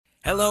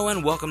Hello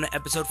and welcome to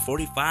episode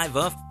 45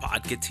 of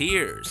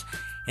Podcateers.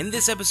 In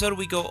this episode,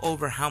 we go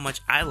over how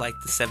much I like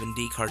the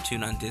 7D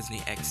cartoon on Disney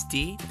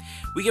XD.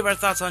 We give our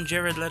thoughts on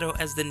Jared Leto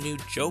as the new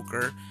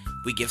Joker.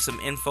 We give some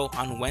info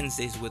on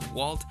Wednesdays with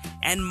Walt.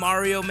 And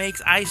Mario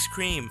makes ice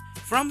cream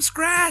from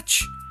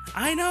scratch.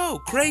 I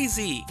know,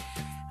 crazy.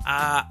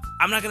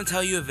 I'm not going to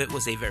tell you if it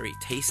was a very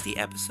tasty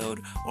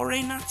episode or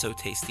a not so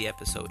tasty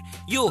episode.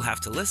 You'll have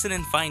to listen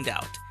and find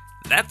out.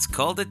 That's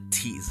called a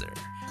teaser.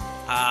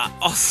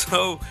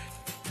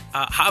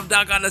 Hot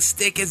Dog on a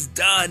Stick is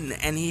done,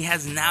 and he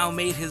has now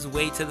made his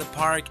way to the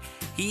park.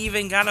 He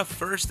even got a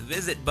first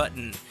visit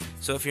button.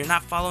 So if you're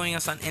not following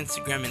us on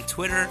Instagram and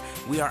Twitter,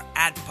 we are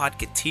at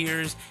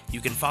Podcateers.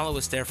 You can follow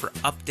us there for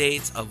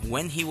updates of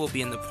when he will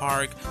be in the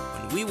park,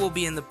 when we will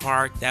be in the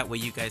park. That way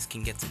you guys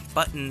can get some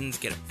buttons,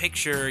 get a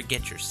picture,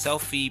 get your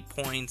selfie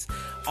points,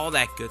 all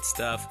that good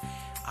stuff.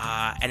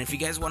 And if you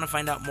guys want to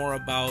find out more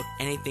about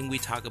anything we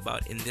talk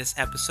about in this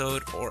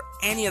episode or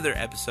any other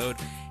episode,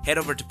 head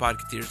over to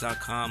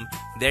podcateers.com.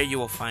 There you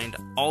will find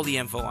all the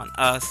info on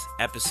us,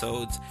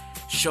 episodes,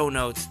 show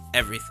notes,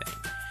 everything.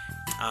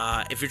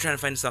 If you're trying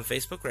to find us on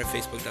Facebook, we're at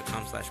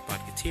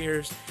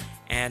facebook.com/podcateers.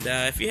 And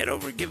if you head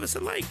over, give us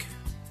a like.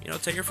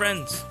 Tell your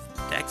friends,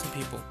 tag some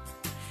people.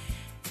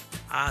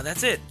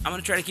 That's it. I'm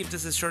going to try to keep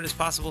this as short as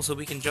possible so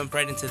we can jump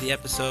right into the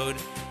episode.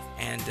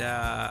 And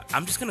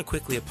I'm just going to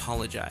quickly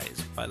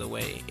apologize, by the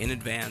way, in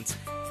advance.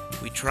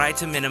 We tried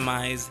to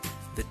minimize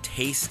the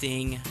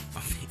tasting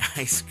of the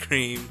ice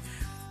cream.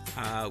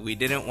 We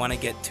didn't want to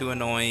get too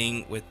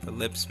annoying with the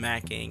lip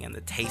smacking and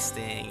the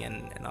tasting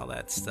and all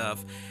that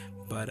stuff.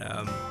 But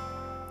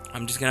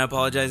I'm just going to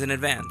apologize in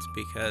advance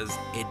because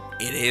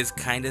it is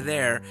kind of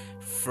there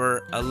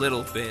for a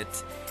little bit.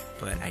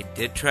 But I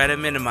did try to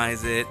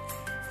minimize it,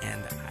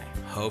 and I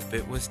hope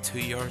it was to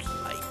your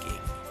liking.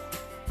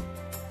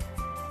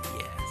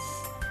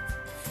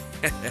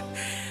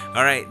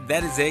 All right,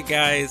 that is it,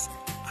 guys.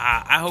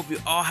 I hope you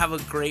all have a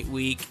great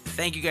week.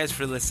 Thank you guys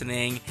for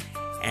listening.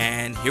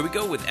 And here we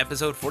go with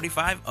episode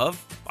 45 of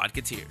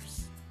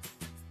Podcateers.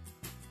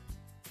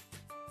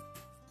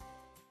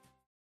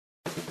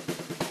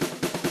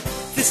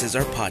 This is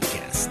our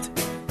podcast.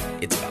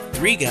 It's about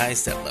three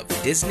guys that love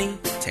Disney,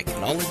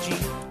 technology,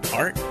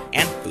 art,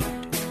 and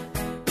food.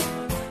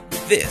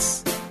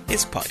 This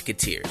is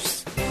Podcateers.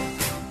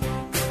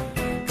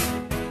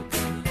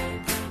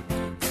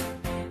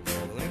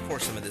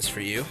 For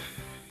you.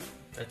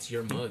 That's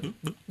your mug.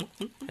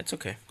 It's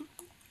okay.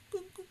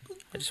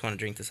 I just want to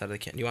drink this out of the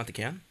can. Do you want the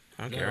can?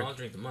 I don't care. No, I'll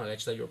drink the mug. I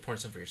just thought you were pouring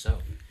some for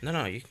yourself.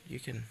 No, you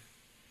can.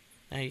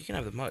 No, you can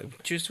have the mug.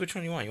 Choose which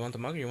one you want. You want the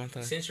mug or you want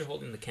the... Since you're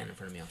holding the can in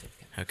front of me, I'll take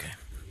the can.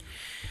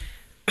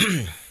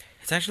 Okay.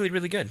 It's actually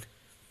really good.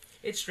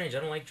 It's strange.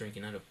 I don't like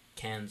drinking out of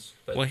cans.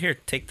 But well, here,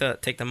 take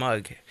the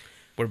mug.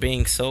 We're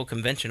being so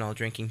conventional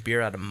drinking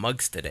beer out of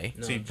mugs today.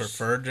 No, so you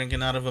prefer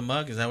drinking out of a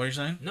mug? Is that what you're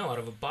saying? No, out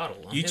of a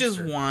bottle. You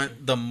just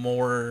want the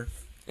more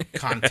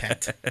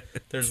content.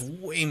 There's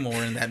way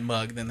more in that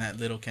mug than that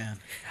little can.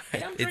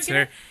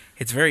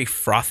 It's very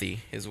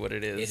frothy, is what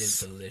it is. It is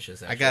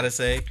delicious, actually. I gotta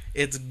say,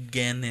 it's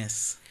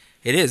Guinness.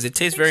 It is. It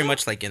tastes very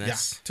much like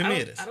Guinness. Yeah, to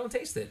me it is. I don't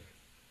taste it.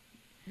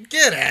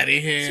 Get out of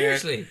here.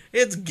 Seriously.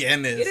 It's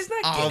Guinness. It is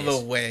not all Guinness.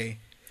 the way.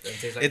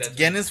 Like it's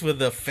Guinness with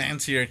a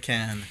fancier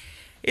can.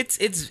 It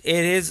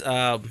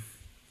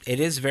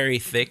is very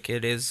thick.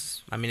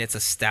 It's a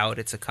stout.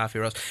 It's a coffee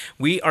roast.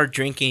 We are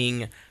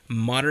drinking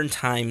Modern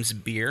Times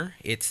beer.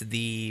 It's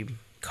the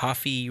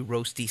coffee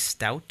roasty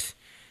stout.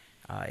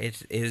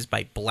 It is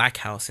by Black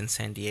House in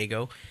San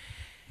Diego,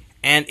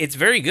 and it's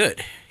very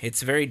good.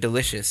 It's very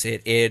delicious.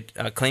 It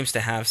claims to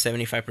have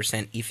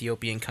 75%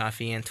 Ethiopian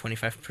coffee and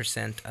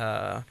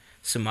 25%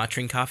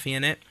 Sumatran coffee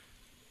in it.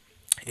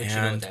 Which you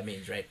know what that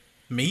means, right?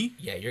 Me?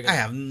 Yeah, I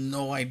have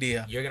no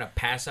idea. You're gonna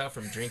pass out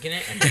from drinking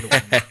it and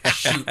then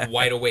shoot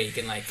wide awake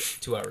in like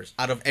 2 hours.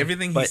 Out of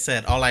everything he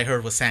said, all I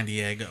heard was San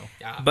Diego.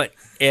 Yeah. But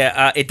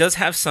it does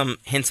have some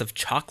hints of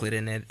chocolate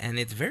in it, and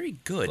it's very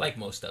good. Like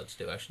most stouts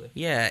do, actually.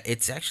 Yeah,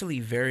 it's actually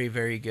very,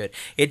 very good.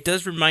 It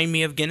does remind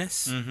me of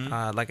Guinness.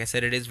 Mm-hmm. Like I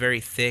said, it is very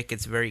thick.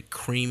 It's very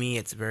creamy.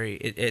 It's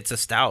a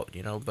stout,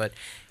 but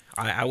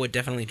I would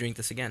definitely drink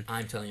this again.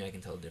 I'm telling you, I can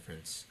tell the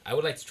difference. I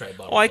would like to try a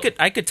bottle. Oh, I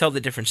could tell the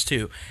difference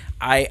too.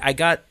 I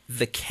got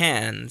the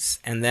cans,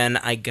 and then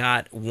I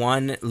got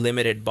one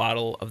limited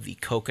bottle of the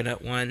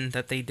coconut one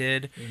that they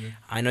did. Mm-hmm.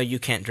 I know you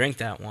can't drink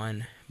that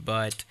one,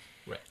 but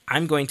right.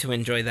 I'm going to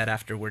enjoy that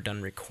after we're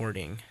done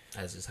recording.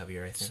 As is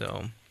Javier, I think.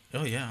 So.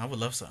 Oh yeah, I would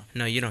love some.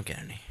 No, you don't get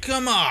any.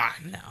 Come on.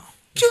 No.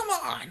 Come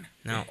on.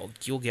 No,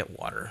 you'll get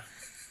water.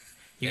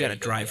 You gotta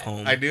drive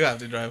home. I do have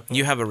to drive home.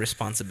 You have a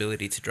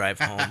responsibility to drive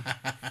home.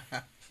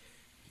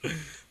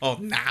 Oh,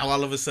 now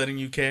all of a sudden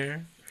you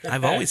care?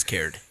 I've always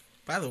cared.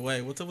 By the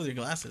way, what's up with your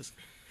glasses?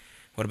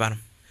 What about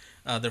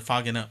them? They're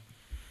fogging up.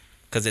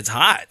 Because it's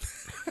hot.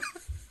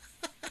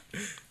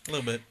 A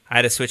little bit. I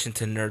had to switch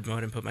into nerd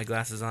mode and put my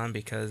glasses on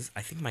because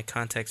I think my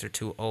contacts are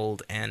too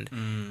old and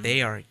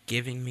they are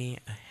giving me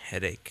a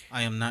headache.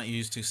 I am not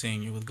used to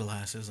seeing you with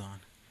glasses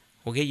on.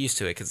 We'll get used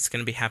to it because it's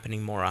going to be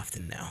happening more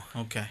often now.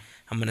 Okay.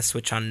 I'm gonna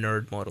switch on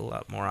nerd mode a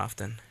lot more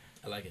often.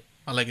 I like it.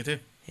 I like it too.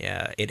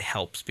 Yeah, it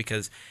helps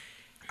because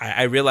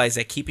I realize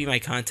that keeping my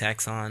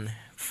contacts on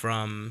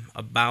from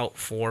about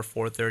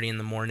 4:30 in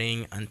the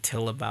morning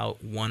until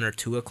about 1 or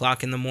 2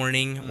 o'clock in the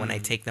morning when I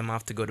take them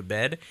off to go to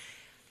bed.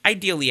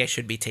 Ideally, I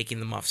should be taking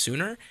them off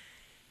sooner,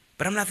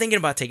 but I'm not thinking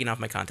about taking off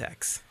my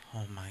contacts.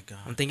 Oh my I'm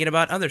god. thinking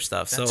about other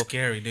stuff. That's so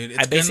scary, dude.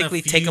 I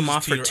basically take them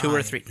off for your 2 or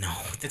eye. 3. No,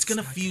 It's that's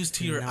gonna not fuse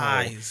to your no.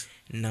 eyes.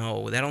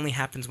 No, that only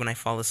happens when I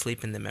fall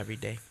asleep in them every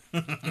day.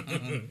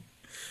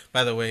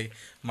 By the way,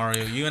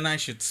 Mario, you and I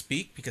should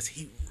speak because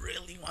he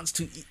really wants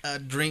to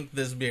drink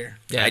this beer.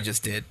 Yeah, I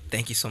just did.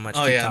 Thank you so much.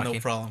 Oh Keep yeah, talking. no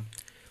problem.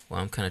 Well,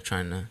 I'm kind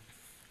of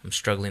I'm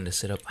struggling to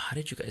sit up. How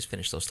did you guys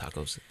finish those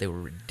tacos? They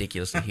were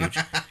ridiculously huge.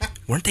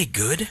 Weren't they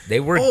good? They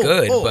were Oh,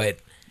 good, oh. but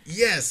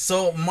Yes,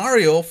 so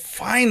Mario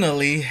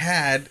finally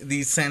had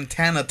these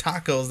Santana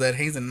tacos that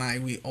Hazen and I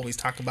we always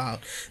talk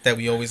about, that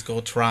we always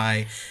go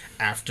try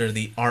after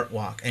the art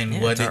walk. And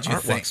Yeah, what it's our did you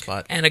art walk think?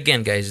 spot. and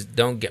again, guys,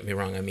 don't get me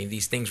wrong. I mean,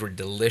 these things were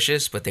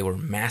delicious, but they were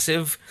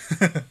massive,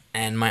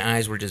 and my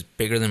eyes were just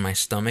bigger than my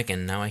stomach,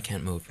 and now I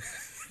can't move.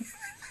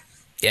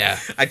 Yeah,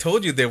 I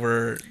told you they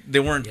weren't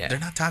Yeah. they're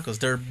not tacos,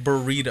 they're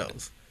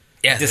burritos.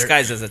 yeah.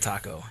 Disguised as a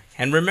taco.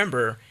 And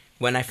remember,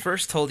 when I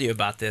first told you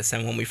about this,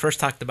 and when we first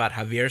talked about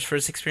Javier's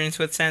first experience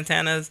with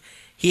Santana's,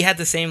 he had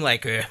the same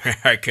like,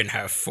 I can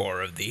have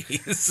 4 of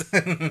these.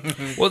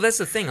 Well, that's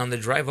the thing. On the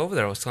drive over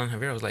there, I was telling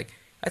Javier, I was like,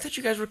 I thought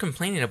you guys were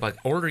complaining about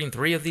ordering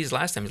 3 of these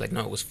last time. He's like,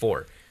 no, it was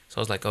 4. So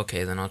I was like,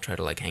 okay, then I'll try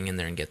to like hang in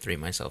there and get 3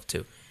 myself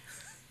too.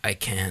 I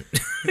can't.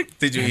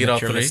 Did you eat all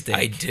Amateur 3? mistake.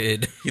 I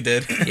did. You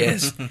did?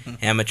 Yes,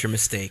 Amateur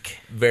mistake.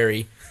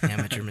 very.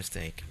 Amateur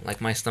mistake.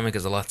 Like my stomach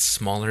is a lot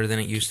smaller than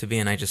it used to be,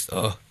 and I just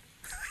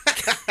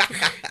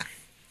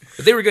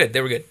But they were good.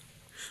 They were good.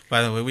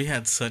 By the way, we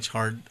had such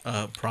hard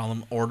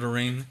problem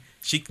ordering.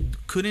 She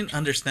couldn't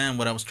understand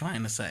what I was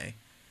trying to say.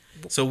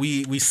 So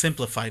we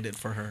simplified it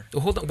for her.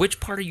 Hold on. Which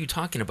part are you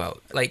talking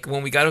about? Like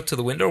when we got up to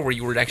the window where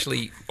you were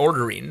actually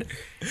ordering?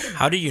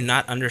 How do you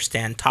not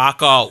understand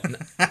taco?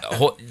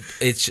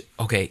 It's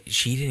okay.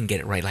 She didn't get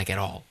it right, like at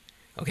all.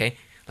 Okay,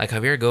 like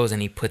Javier goes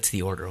and he puts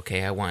the order.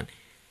 Okay, I want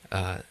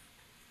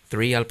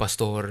 3 al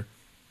pastor,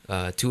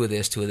 2 of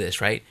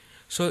this, right?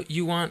 So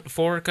you want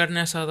 4 carne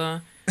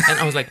asada, and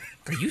I was like,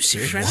 "Are you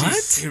serious right now?"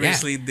 She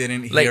seriously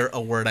didn't Like, hear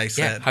a word I Yeah,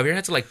 said. Javier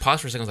had to like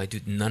pause for a second. I was like,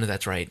 "Dude, none of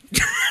that's right."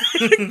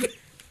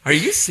 Are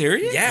you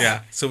serious?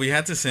 Yeah. So we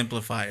had to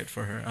simplify it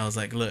for her. I was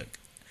like, look,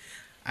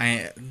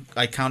 I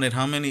counted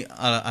how many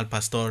al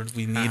pastor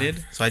we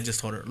needed. So I just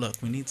told her, look,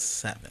 we need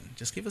 7.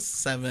 Just give us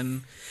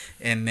 7,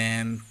 and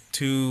then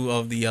 2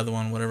 of the other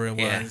one, whatever it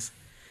Yeah. was.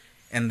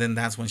 And then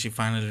that's when she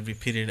finally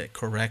repeated it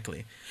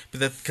correctly. But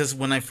that because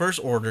when I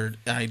first ordered,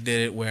 I did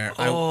it where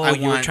I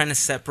you were want trying to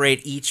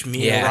separate each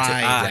meal. Yeah,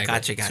 right,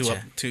 Gotcha.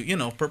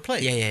 to per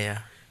plate. Yeah.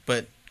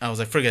 But I was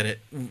like, forget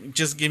it.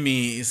 Just give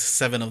me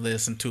 7 of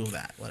this and 2 of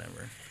that,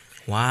 whatever.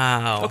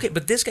 Wow. Okay,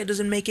 but this guy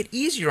doesn't make it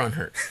easier on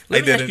her. I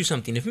Let me ask didn't. you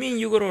something. If me and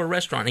you go to a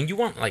restaurant and you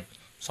want like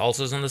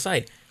salsas on the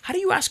side, how do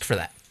you ask for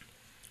that?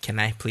 Can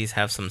I please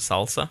have some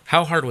salsa?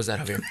 How hard was that,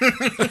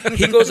 Javier?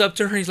 He goes up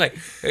to her and he's like,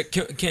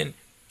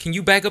 can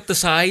you back up the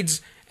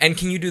sides and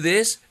can you do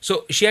this?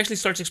 So she actually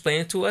starts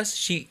explaining it to us.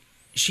 She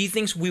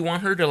thinks we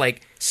want her to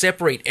like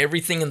separate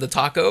everything in the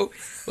taco,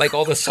 like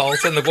all the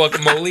salsa and the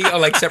guacamole are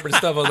like separate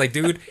stuff. I was like,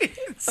 dude,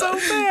 So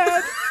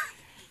bad.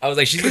 I was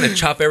like, she's gonna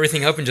chop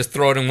everything up and just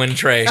throw it in one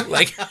tray.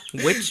 Like,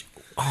 Which?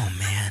 Oh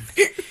man.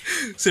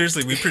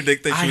 Seriously, we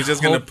predicted she I was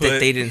just hope gonna put. that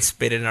they didn't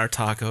spit in our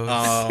tacos.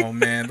 Oh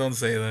man, don't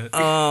say that.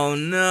 Oh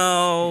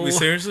no. We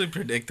seriously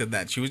predicted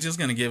that she was just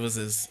gonna give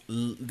us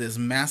this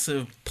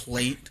massive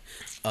plate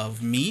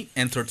of meat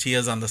and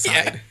tortillas on the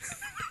side.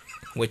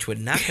 Which would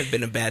not have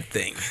been a bad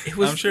thing. it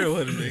was I'm sure it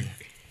would be,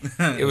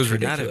 it was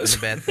Would not have ridiculous.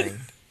 been a bad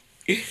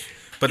thing.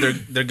 but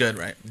they're good,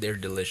 right? They're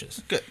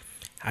delicious. Good.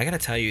 I gotta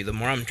tell you, the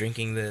more I'm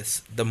drinking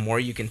this, the more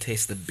you can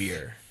taste the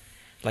beer.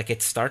 Like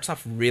it starts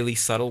off really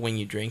subtle when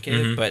you drink it,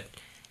 Mhm. but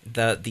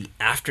the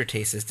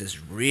aftertaste is this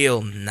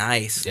real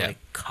nice Yeah. like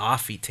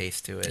coffee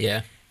taste to it.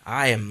 Yeah.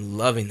 I am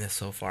loving this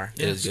so far.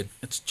 It is good.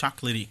 It's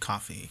chocolatey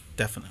coffee,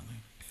 definitely.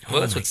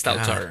 Well, that's Oh my what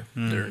stouts God. are.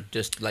 They're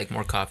just like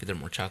more coffee. They're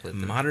more chocolate.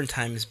 than- Modern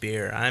Times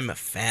beer. I'm a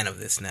fan of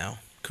this now.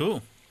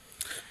 Cool.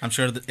 I'm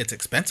sure that it's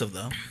expensive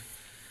though.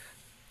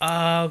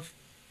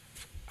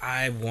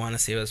 I want to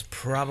say it was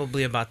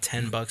probably about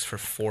 $10 for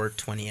 4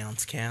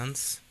 20-ounce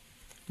cans.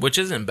 Which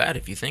isn't bad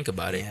if you think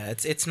about it. Yeah,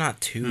 it's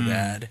not too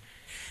bad.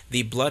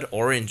 The blood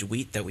orange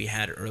wheat that we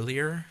had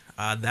earlier,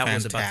 that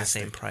was about the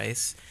same Fantastic.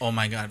 price. Oh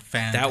my god,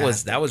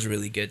 fantastic. That was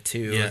really good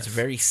too. Yes. It's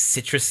very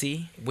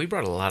citrusy. We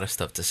brought a lot of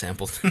stuff to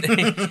sample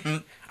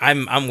today.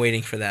 I'm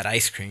waiting for that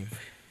ice cream.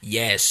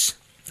 Yes.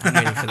 I'm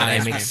waiting for that I ice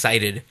am cream.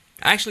 excited.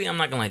 Actually, I'm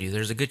not going to lie to you.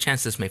 There's a good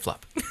chance this may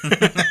flop.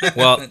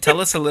 Well,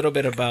 tell us a little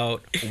bit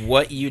about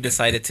what you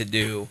decided to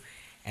do.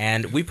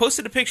 And we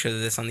posted a picture of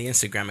this on the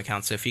Instagram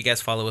account. So if you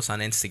guys follow us on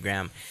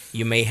Instagram,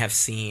 you may have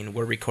seen,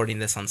 we're recording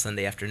this on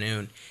Sunday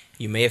afternoon.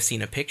 You may have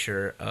seen a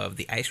picture of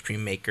the ice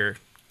cream maker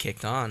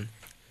kicked on.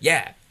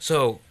 Yeah.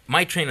 So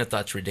my train of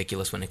thought's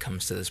ridiculous when it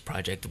comes to this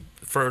project.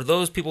 For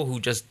those people who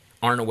just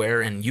aren't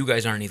aware, and you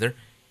guys aren't either,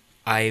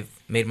 I've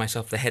made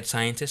myself the head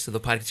scientist of the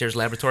Podcateers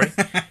Laboratory.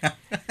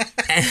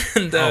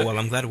 And Oh, well,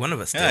 I'm glad one of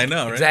us did. Yeah, I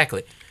know, right?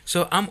 exactly.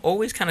 So I'm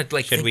always kind of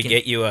like Should we thinking,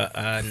 get you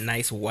a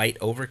nice white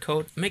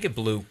overcoat? make it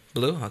blue.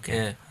 Blue?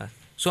 Okay. Yeah.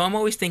 So I'm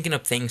always thinking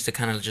of things to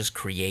kind of just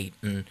create,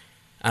 and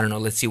I don't know,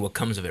 let's see what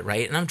comes of it,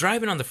 right? And I'm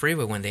driving on the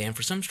freeway one day, and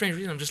for some strange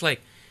reason, I'm just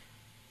like,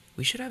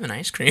 we should have an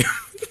ice cream.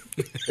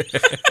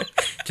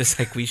 Just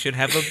like we should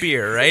have a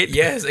beer, right?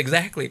 Yes,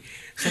 exactly.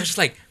 So I was just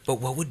like, but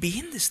what would be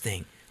in this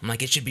thing? I'm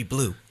like, it should be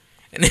blue.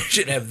 And it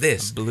should have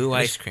this. Blue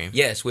ice cream.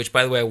 Yes, which,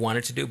 by the way, I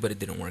wanted to do, but it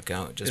didn't work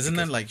out. Just Isn't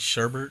because, that like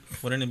sherbet?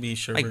 Wouldn't it be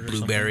sherbet Like or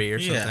blueberry or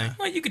something? something?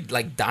 well, you could,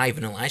 like, dye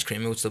vanilla ice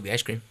cream. It would still be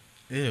ice cream.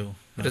 Yeah. Ew.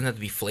 It doesn't have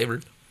to be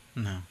flavored.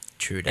 No.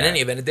 True. In any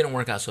event, it didn't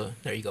work out, so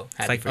there you go. It's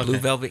Happy like for blue you.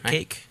 velvet Right?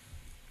 cake.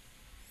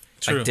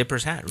 True. Like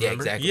Dipper's hat, Yeah,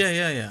 remember? exactly.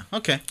 Yeah.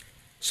 Okay.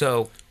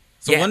 So,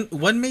 So yeah,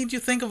 what made you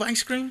think of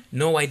ice cream?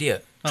 no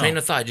idea. Train Oh.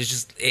 of thought.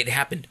 It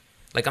happened.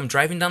 Like, I'm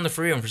driving down the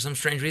freeway, and for some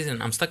strange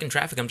reason, I'm stuck in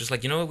traffic. I'm just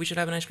like, you know what? We should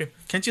have an ice cream.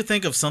 Can't you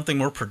think of something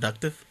more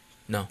productive?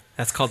 No.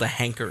 That's called a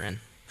hankering.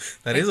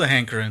 That is a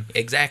hankering.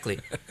 Exactly.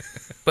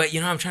 But,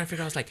 I'm trying to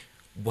figure out, I was like,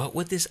 what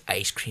would this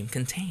ice cream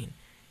contain?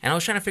 And I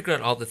was trying to figure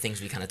out all the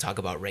things we kind of talk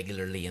about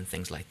regularly and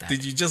things like that.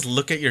 Did you just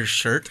look at your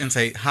shirt and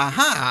say, "Ha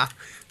ha"?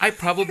 I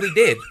probably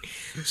did.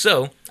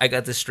 So I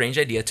got this strange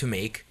idea to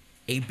make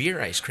a beer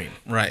ice cream.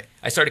 Right.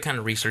 I started kind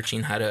of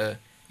researching how to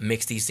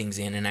mix these things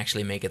in and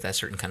actually make it that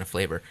certain kind of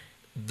flavor.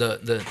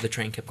 The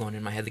train kept going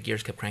in my head. The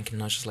gears kept cranking.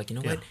 And I was just like, you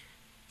know what?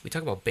 We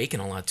talk about bacon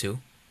a lot too.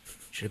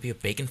 Should it be a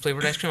bacon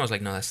flavored ice cream? I was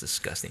like, no, that's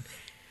disgusting.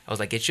 I was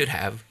like, it should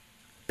have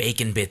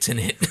bacon bits in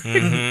it.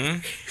 Mm-hmm.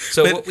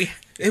 So But what we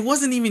it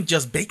wasn't even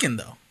just bacon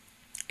though.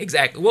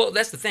 exactly. Well,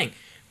 that's the thing.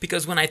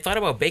 Because when I thought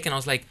about bacon, I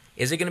was like,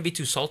 is it going to be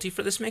too salty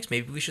for this mix?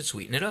 Maybe we should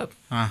sweeten it up.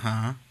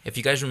 Uh-huh. If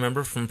you guys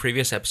remember from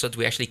previous episodes,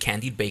 we actually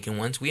candied bacon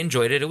once. We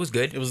enjoyed it. It was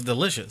good. It was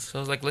delicious. So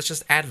I was like, let's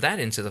just add that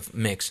into the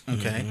mix.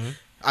 Okay.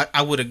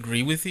 I would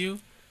agree with you,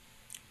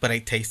 but I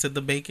tasted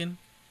the bacon.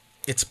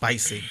 It's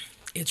spicy.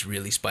 It's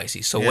really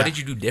spicy. So Yeah. what did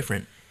you do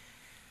different?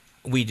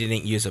 We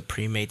didn't use a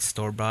pre-made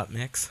store-bought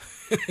mix.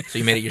 So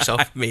you made it yourself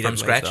I made from it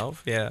scratch?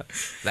 myself. Yeah.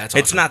 That's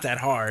It's awesome. not that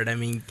hard. I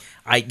mean,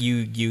 you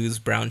use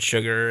brown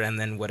sugar and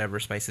then whatever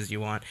spices you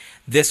want.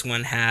 This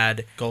one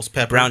had Ghost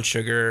pepper. brown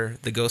sugar,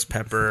 the ghost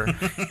pepper,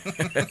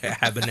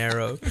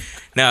 habanero.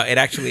 No, it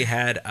actually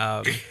had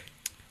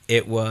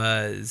it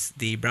was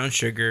the brown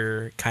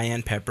sugar,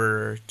 cayenne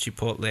pepper,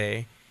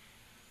 chipotle,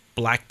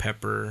 black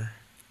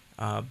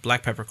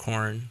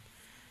peppercorn.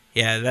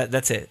 Yeah,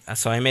 that's it.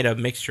 So I made a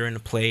mixture in a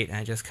plate and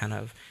I just kind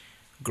of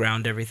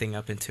ground everything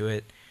up into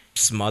it.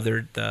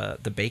 Smothered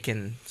the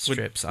bacon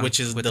strips which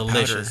is with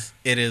delicious. powder.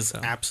 It is So.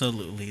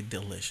 absolutely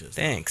delicious.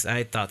 Thanks.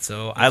 I thought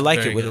so. I like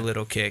very it with a good.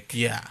 little kick.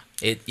 Yeah.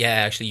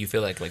 Actually you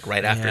feel like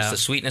right after. It's Yeah. the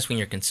sweetness when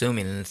you're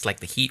consuming and it's like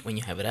the heat when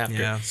you have it after.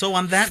 Yeah. So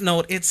on that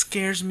note, it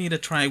scares me to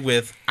try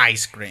with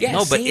ice cream. Yeah. No,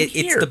 but same it's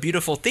here. the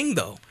beautiful thing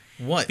though,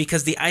 What?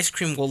 because the ice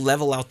cream will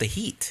level out the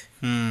heat.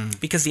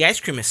 Because the ice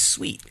cream is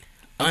sweet.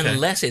 Okay.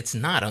 Unless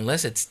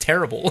it's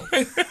terrible.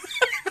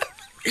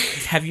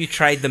 Have you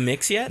tried the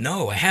mix yet?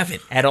 No, I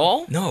haven't. At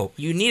all? No.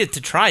 You needed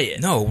to try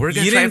it. No, we're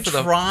gonna You try didn't it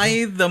for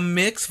try the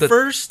mix the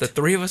first? The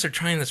three of us are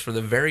trying this for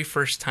the very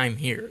first time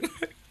here.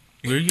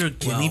 We're your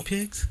guinea Well.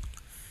 pigs?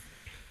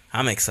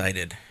 I'm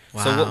excited.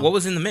 So Wow. what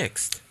was in the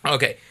mix?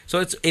 Okay,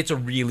 so it's a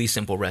really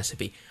simple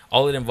recipe.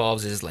 All it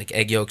involves is like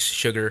egg yolks,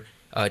 sugar,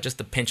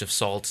 just a pinch of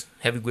salt,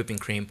 heavy whipping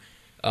cream,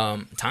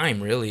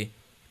 time really,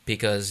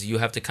 because you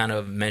have to kind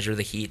of measure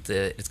the heat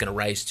that it's gonna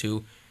rise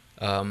to,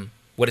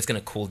 what it's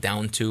gonna cool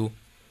down to,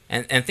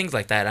 and things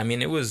like that. I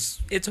mean,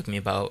 it took me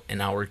about an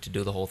hour to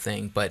do the whole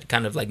thing, but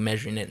kind of like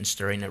measuring it and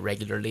stirring it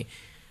regularly.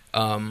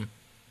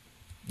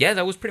 Yeah,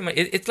 that was pretty much.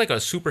 It's like a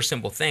super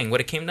simple thing.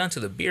 What it came down to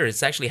the beer,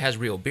 it actually has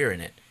real beer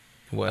in it.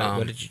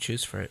 What did you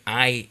choose for it?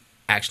 I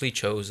actually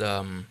chose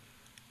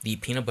the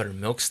peanut butter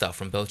milk stuff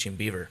from Belching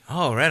Beaver.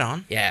 Oh, right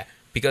on. Yeah,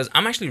 because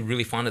I'm actually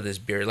really fond of this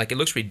beer. Like, it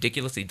looks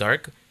ridiculously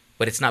dark,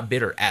 but it's not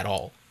bitter at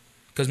all.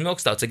 Because milk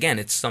stouts, again,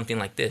 it's something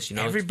like this, you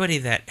know? Everybody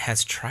that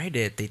has tried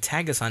it, they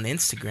tag us on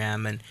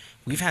Instagram, and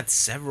we've had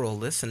several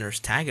listeners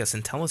tag us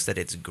and tell us that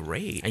it's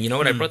great. And you know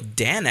what I brought?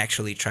 Dan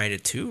actually tried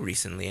it too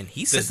recently, and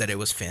he said This- that it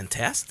was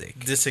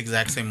fantastic. This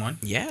exact same one?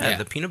 Yeah.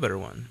 The peanut butter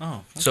one.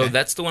 Oh, okay. So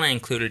that's the one I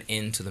included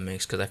into the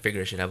mix because I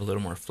figured it should have a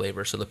little more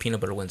flavor. So the peanut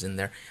butter one's in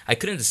there. I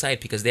couldn't decide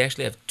because they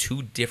actually have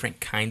two different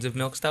kinds of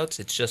milk stouts.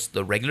 It's just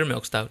the regular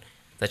milk stout.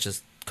 That's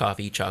just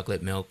coffee,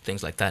 chocolate, milk,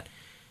 things like that.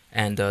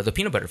 And the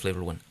peanut butter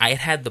flavored one. I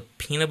had the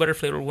peanut butter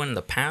flavored one in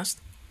the past,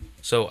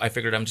 so I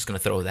figured I'm just going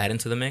to throw that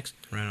into the mix.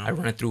 Right on. I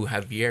run it through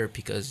Javier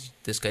because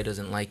this guy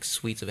doesn't like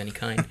sweets of any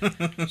kind.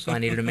 So I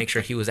needed to make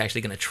sure he was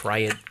actually going to try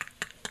it.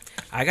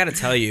 I gotta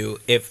tell you,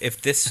 if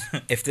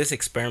this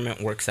experiment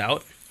works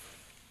out,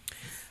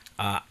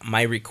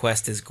 my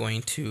request is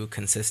going to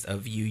consist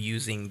of you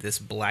using this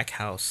Black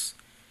House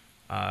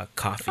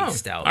coffee Oh,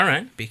 stout. all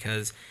right.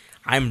 Because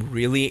I'm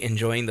really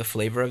enjoying the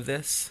flavor of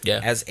this. Yeah.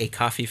 As a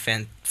coffee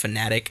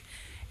fanatic,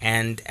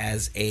 and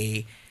as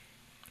a,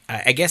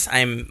 I guess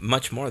I'm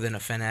much more than a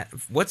fanatic.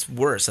 What's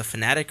worse, a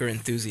fanatic or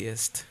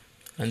enthusiast?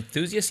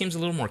 Enthusiast seems a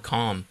little more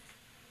calm.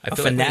 I A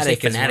feel like when you say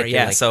fanatic is more, fanatic, yeah.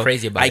 you're like So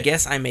crazy about I it.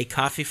 guess I'm a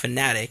coffee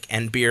fanatic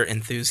and beer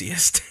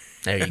enthusiast.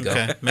 There you go.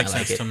 Okay, makes I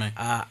like sense it. to me.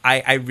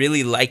 I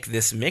really like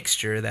this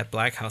mixture that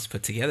Black House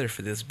put together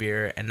for this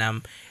beer,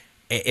 and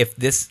if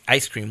this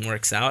ice cream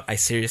works out, I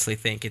seriously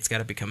think it's got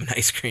to become an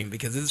ice cream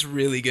because it's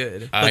really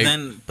good.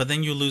 But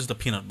then you lose the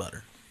peanut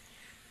butter.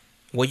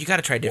 Well, you got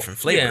to try different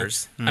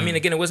flavors. Yeah. I mean,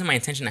 again, it wasn't my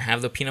intention to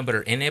have the peanut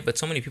butter in it, but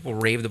so many people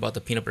raved about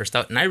the peanut butter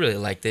stout, and I really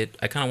liked it.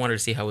 I kind of wanted to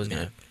see how it was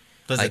gonna.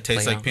 Does Like, it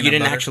taste play like out. peanut You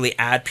didn't butter? actually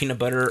add peanut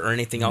butter or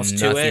anything else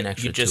to Nothing it.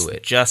 extra You just to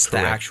it. just the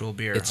Correct. actual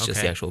beer. It's just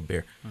Okay. the actual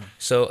beer.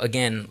 So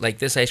again, like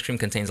this ice cream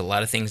contains a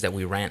lot of things that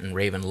we rant and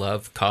rave and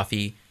love: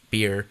 coffee,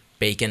 beer,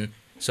 bacon.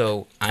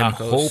 So I'm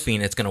Tacos.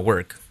 hoping it's gonna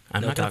work.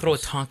 I'm No not gonna throw a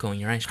tacos. taco in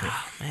your ice cream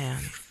Oh man,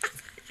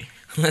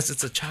 unless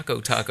it's a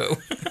Choco Taco.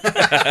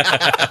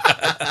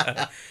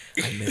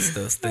 I miss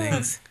those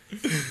things.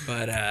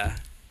 But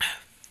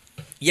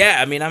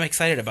yeah, I mean, I'm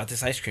excited about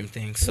this ice cream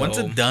thing. So When's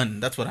it done?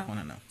 That's what I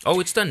want to know. Oh,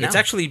 it's done now. It's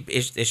actually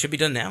it should be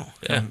done now.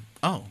 Yeah.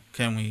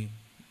 Can we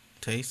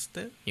taste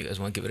it? You guys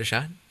want to give it a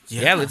shot?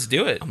 Yeah, let's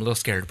do it. I'm a little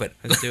scared, but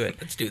Let's do it.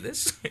 let's do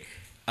this.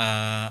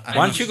 I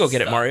Why don't you go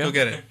get it, Mario? Go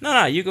get it.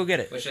 No, you go get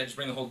it. Should I just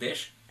bring the whole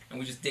dish and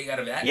we just dig out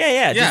of that? Yeah,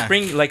 Yeah. Just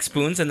bring like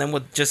spoons, and then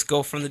we'll just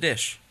go from the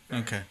dish.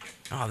 Okay.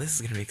 Oh, this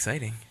is gonna be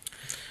exciting.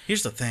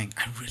 Here's the thing.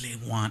 I really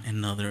want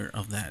another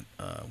of that.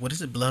 What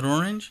is it? Blood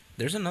orange?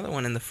 There's another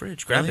one in the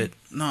fridge. Grab Really? it.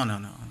 No.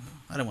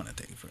 I don't want to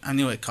take it. I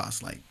knew it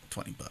cost like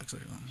 $20 or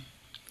something.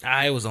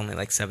 It was only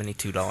like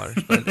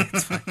 $72, but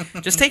it's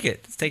fine. Just take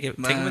it. Take it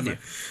with you.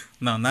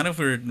 No, not if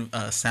we're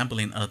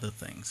sampling other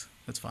things.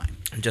 That's fine.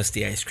 Just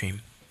the ice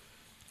cream.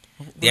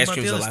 What The ice about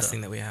cream's the other last stuff?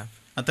 thing that we have.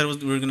 I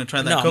thought we were gonna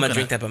try that. No, I'm coconut. gonna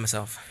drink that by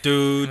myself.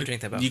 Dude. I'm gonna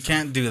drink that by you myself.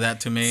 can't do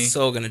that to me,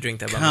 So gonna drink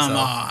that by Come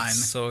myself. on.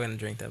 So gonna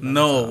drink that by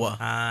No.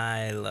 myself.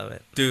 I love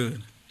it.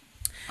 dude.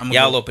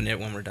 Yeah, I'll open it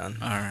when we're done.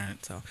 All right.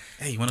 So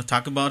Hey, you want to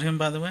talk about him,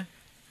 by the way?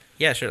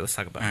 yeah, sure. Let's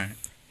talk about All it. right.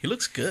 He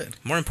looks good.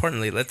 More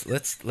importantly, let's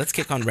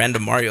kick on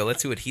Random Mario.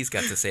 Let's see what he's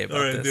got to say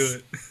about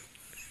this.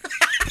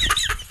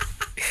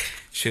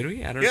 Should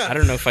we? I Yeah.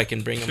 don't know if I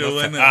can bring him Sure,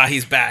 why up. not?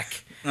 He's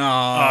back.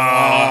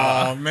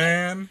 Oh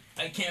man.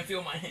 I can't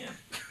feel my hand.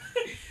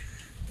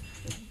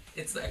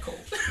 It's that cold.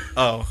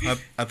 Oh,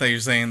 I thought you were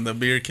saying the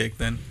beer kick.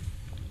 Then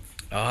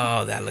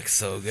Oh, that looks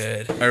so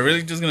good. are you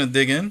really just gonna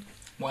dig in?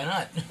 Why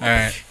not? All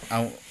right.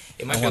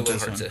 It might I be a want little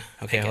this hard one. to.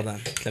 Okay, hold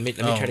on. Let me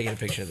Oh. try to get a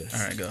picture of this. All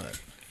right. Go ahead.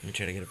 Let me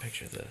try to get a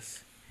picture of this.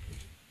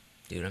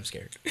 Dude, I'm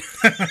scared.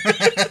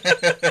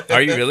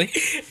 Are you really?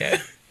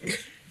 Yeah.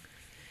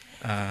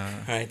 All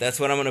right, that's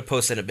what I'm gonna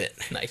post in a bit.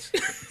 Nice.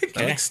 That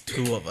Okay. makes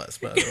two of us,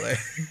 by the way.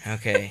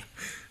 Okay.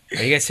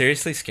 Are you guys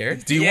seriously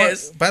scared? Do you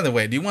Yes. want? By the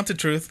way, do you want the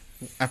truth?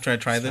 After I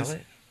try Smell this,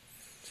 it?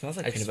 Smells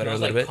like It peanut butter a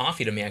smells little like bit.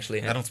 coffee to me,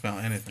 actually. I don't smell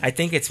anything. I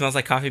think it smells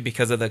like coffee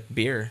because of the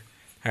beer.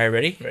 All right,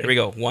 ready? Here we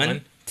go.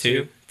 One,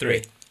 two,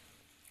 three.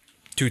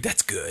 Dude,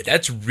 that's good.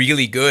 That's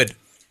really good.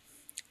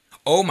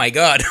 Oh my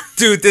god.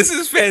 Dude, this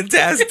is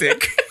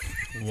fantastic.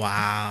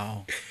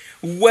 Wow.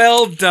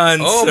 Well done,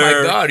 Oh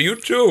sir. my god, you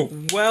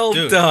too. Well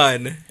Dude.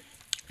 done.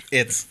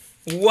 It's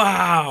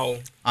Wow.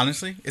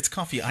 honestly, it's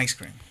coffee ice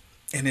cream,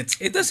 and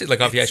It does taste like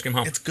coffee ice cream,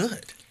 huh? It's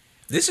good.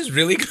 This is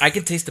really good. I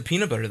can taste the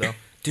peanut butter though.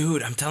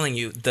 Dude, I'm telling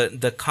you,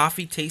 the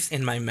coffee taste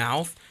in my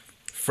mouth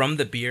from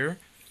the beer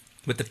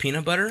with the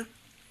peanut butter,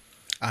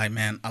 I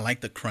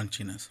like the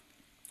crunchiness.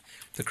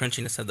 the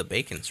crunchiness of the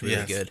bacon's really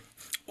Yes. good.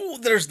 Oh,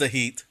 there's the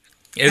heat.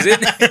 Is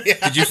it?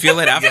 Did you feel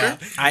it after? Yeah.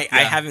 I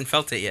Yeah. haven't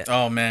felt it yet.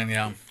 Oh man,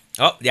 yeah.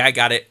 Oh, yeah, I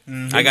got it.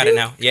 I got it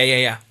now.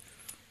 Yeah.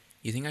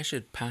 You think I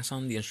should pass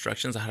on the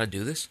instructions on how to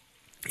do this?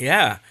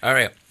 Yeah. All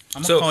right.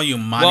 I'm gonna call you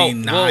Monty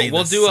Nye.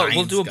 we'll the do a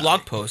science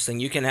blog guy. post,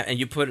 and you can and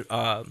you put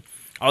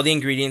all the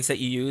ingredients that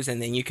you use,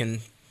 and then you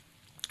can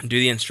do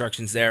the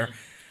instructions there.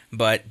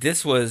 But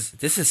this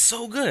is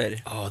so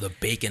good. Oh, the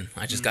bacon.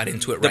 I just got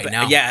into it right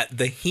now. Yeah,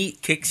 the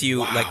heat kicks you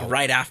like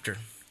right after.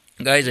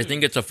 Guys, I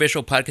think it's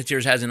official.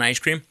 Podcateers has an ice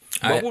cream.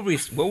 What would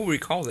we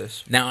call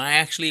this? Now, I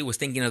actually was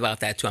thinking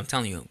about that too. I'm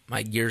telling you,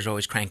 my gears are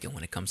always cranking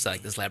when it comes to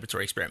like this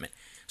laboratory experiment.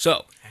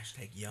 So,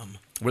 #yum.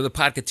 we're the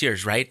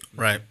Podcateers, right?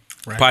 Right.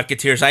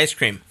 Podcateers ice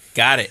cream.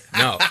 Got it.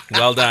 No.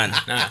 Well done.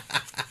 Nah.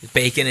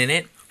 Bacon in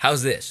it.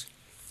 How's this?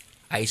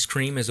 Ice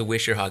cream is a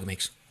wish your hog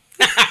makes.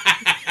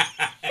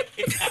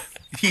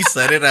 He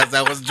said it as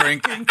I was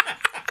drinking.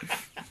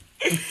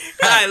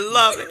 I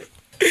love it.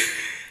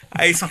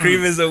 Ice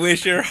cream is a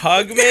wish your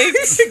hug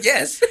makes.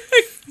 Yes.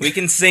 We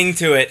can sing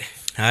to it.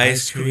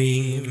 Ice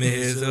cream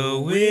is a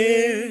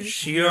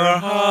wish your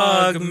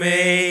hug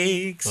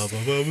makes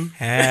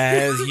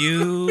as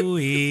you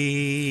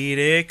eat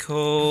it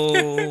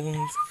cold.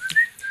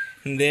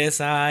 This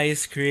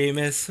ice cream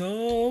is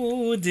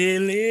so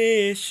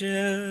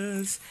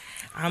delicious.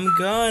 I'm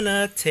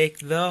gonna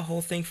take the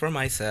whole thing for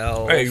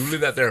myself. Hey, you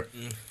leave that there.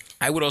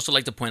 I would also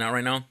like to point out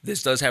right now,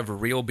 this does have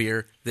real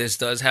beer. This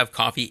does have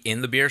coffee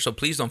in the beer, so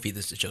please don't feed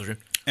this to children.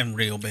 And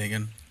real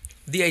bacon.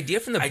 The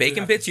idea from the I do bacon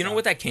have bits, to you know stop.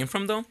 what that came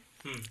from, though?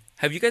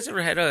 Have you guys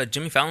ever had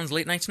Jimmy Fallon's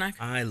late night snack?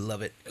 I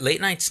love it. Late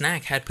night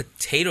snack had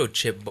potato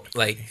chip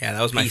Yeah,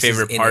 that was my pieces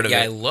favorite in part it. of Yeah,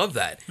 it. I love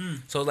that.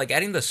 So like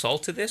adding the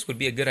salt to this would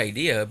be a good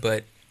idea,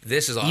 but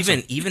this is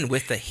awesome. Even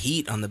with the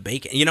heat on the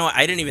bacon. You know what?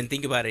 I didn't even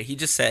think about it. He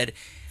just said,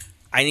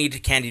 I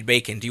need candied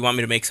bacon. Do you want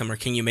me to make some or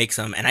can you make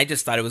some? And I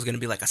just thought it was going to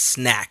be like a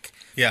snack.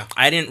 Yeah.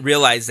 I didn't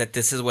realize that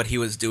this is what he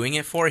was doing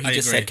it for. He I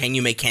just agree. said, can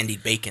you make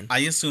candied bacon? I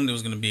assumed it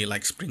was going to be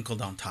like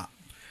sprinkled on top.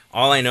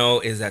 All I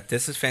know is that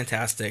this is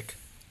fantastic.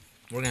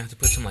 We're gonna have to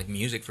put some like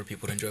music for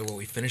people to enjoy while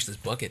we finish this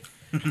bucket.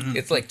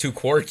 It's like 2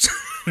 quarts.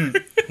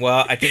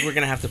 Well, I think we're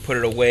going to have to put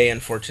it away,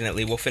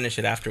 unfortunately. We'll finish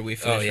it after we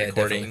finish yeah,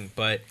 recording. definitely.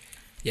 But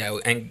Yeah,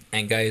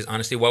 and guys,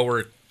 honestly, while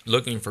we're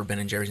looking for Ben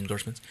and Jerry's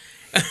endorsements,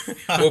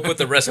 we'll put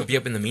the recipe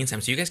up in the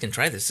meantime so you guys can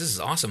try this. This is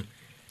awesome.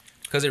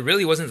 Because it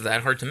really wasn't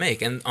that hard to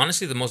make. And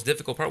honestly, the most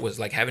difficult part was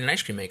like having an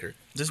ice cream maker.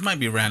 This might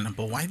be random,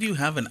 but why do you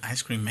have an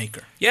ice cream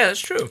maker? Yeah, that's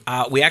true.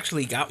 we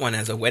actually got one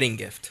as a wedding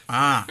gift.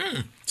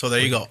 So there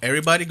you go.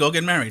 Everybody go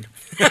get married.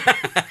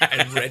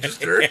 And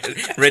register.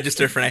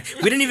 Register for it.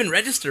 We didn't even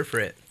register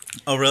for it.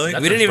 Oh, really?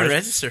 That's We didn't even surprising.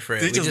 register for it.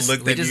 They we just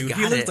looked we at just you. got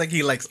He looks it. like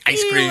he likes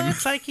ice He cream.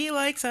 looks like he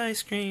likes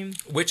ice cream.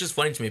 Which is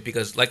funny to me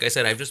because, like I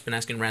said, I've just been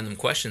asking random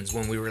questions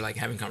when we were like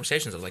having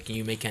conversations. I was like, "Can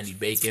you make candied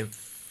bacon?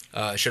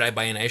 Should I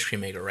buy an ice cream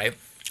maker?" Right?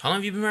 How long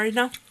have you been married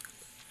now?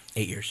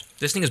 8 years.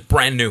 This thing is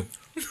brand new.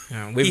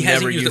 We've He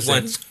never hasn't used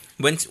it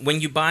once. When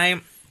you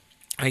buy,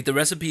 like the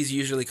recipes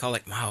usually call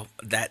like, wow,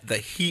 that the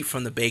heat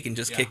from the bacon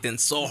just kicked in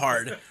so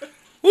hard.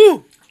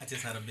 Woo! I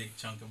just had a big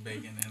chunk of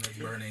bacon and it's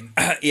burning.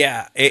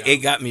 Yeah, it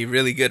got me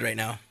really good right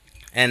now,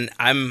 and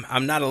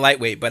I'm not a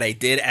lightweight, but I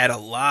did add a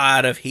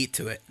lot of heat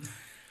to it.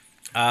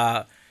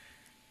 I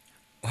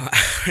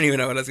don't even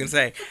know what I was gonna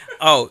say.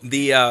 Oh,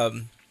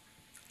 the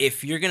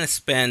if you're gonna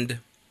spend,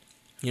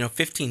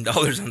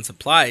 $15 on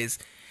supplies,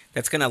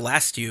 that's gonna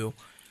last you.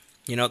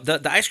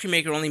 The ice cream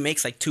maker only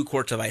makes like 2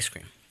 quarts of ice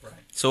cream. Right.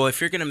 So if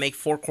you're gonna make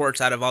 4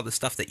 quarts out of all the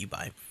stuff that you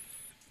buy,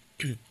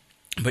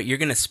 but you're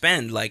gonna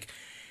spend like,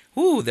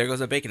 whoo, there goes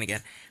the bacon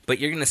again. But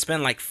you're gonna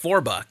spend like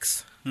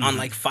 $4 on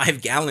like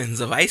 5 gallons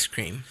of ice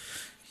cream.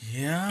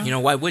 Yeah.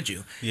 Why would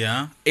you?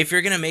 Yeah. If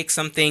you're gonna make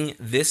something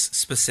this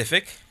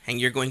specific and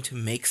you're going to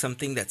make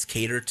something that's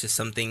catered to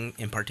something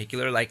in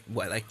particular, like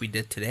we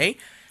did today,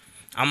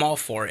 I'm all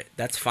for it.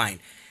 That's fine.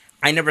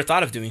 I never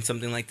thought of doing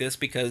something like this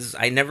because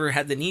I never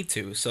had the need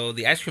to. So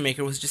the ice cream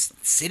maker was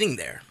just sitting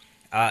there.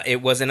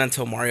 It wasn't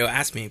until Mario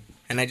asked me,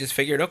 and I just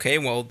figured, okay,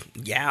 well,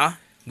 yeah,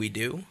 we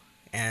do.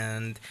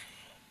 And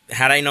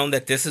had I known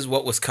that this is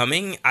what was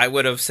coming, I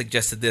would have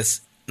suggested this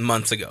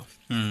months ago.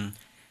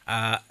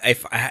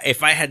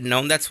 If I had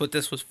known that's what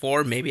this was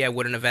for, maybe I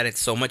wouldn't have added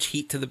so much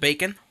heat to the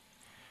bacon.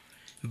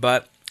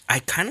 But I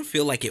kind of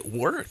feel like it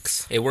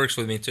works. It works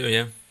with me too.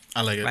 Yeah.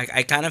 I like it. Like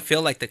I kind of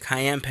feel like the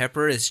cayenne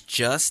pepper is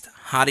just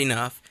hot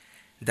enough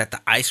that the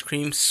ice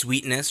cream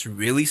sweetness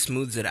really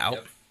smooths it out.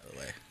 Yep. By the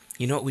way.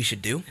 You know what we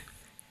should do?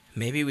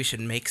 Maybe we should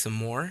make some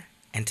more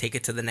and take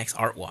it to the next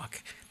art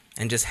walk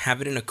and just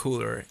have it in a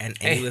cooler, and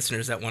any Hey.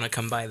 listeners that want to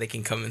come by, they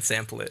can come and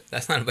sample it.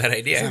 That's not a bad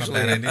idea. It's not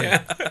a actually.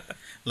 bad idea.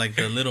 Like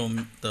the little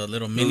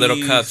mini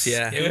little cups,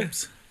 yeah.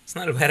 scoops. It's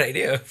not a bad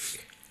idea.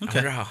 I Okay.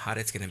 wonder how hot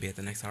it's going to be at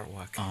the next art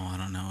walk. Oh, I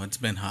don't know. It's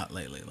been hot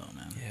lately though,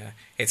 man. Yeah,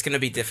 it's going to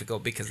be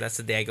difficult because that's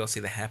the day I go see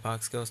the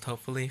Hatbox Ghost,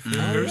 hopefully. Oh,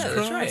 yeah,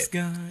 that's right.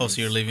 Guys. Oh,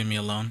 so you're leaving me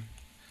alone?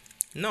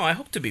 No, I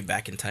hope to be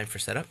back in time for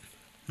setup.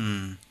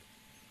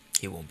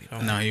 He won't be.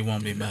 No, he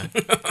won't be back.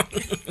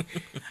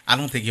 I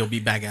don't think he'll be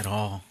back at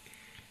all.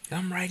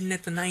 I'm riding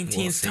at the 19th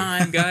We'll see.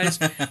 time, guys.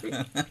 I'm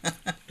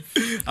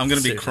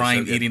gonna be Seriously, crying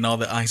so good. eating all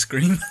the ice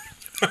cream.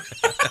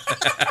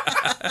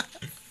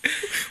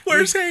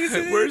 Where's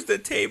the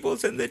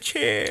tables and the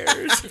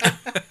chairs?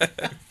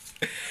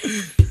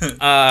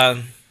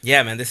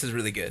 Yeah, man, this is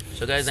really good.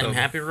 So, guys, I'm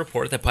happy to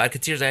report that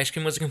Podcateers Ice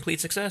Cream was a complete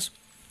success.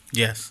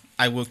 Yes,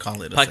 I will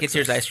call it a Podcateers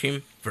success. Ice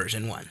Cream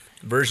version 1.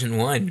 Version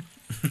 1.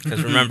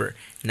 Because remember,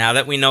 now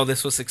that we know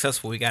this was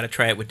successful, we got to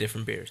try it with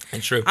different beers.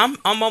 And true. I'm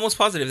almost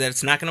positive that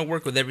it's not going to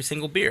work with every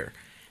single beer,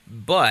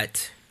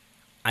 but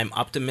I'm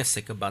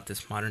optimistic about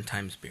this Modern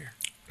Times beer.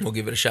 We'll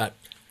give it a shot.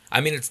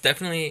 I mean, it's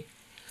definitely...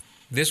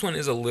 This one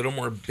is a little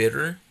more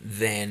bitter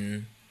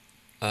than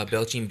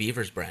Belching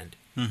Beaver's brand.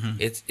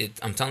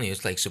 Mm-hmm. I'm telling you,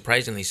 it's like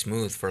surprisingly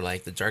smooth for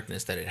like the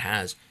darkness that it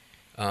has.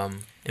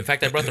 In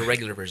fact, I brought the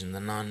regular version, the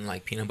non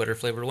like peanut butter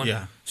flavored one.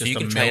 Yeah, so just you the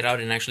can try it milk. out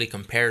and actually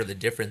compare the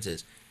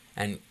differences.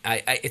 And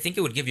I think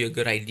it would give you a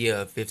good idea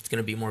of if it's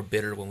going to be more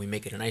bitter when we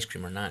make it an ice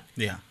cream or not.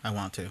 Yeah, I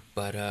want to.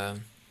 But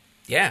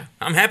yeah,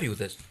 I'm happy with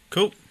this.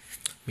 Cool.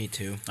 Me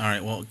too. All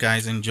right, well,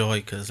 guys,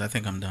 enjoy because I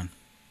think I'm done.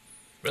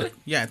 Really?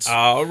 Yeah, it's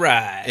All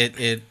right.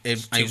 it I too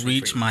sweet for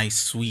reached you. my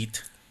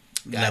sweet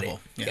Got level.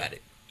 it. Yeah. Got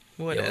it.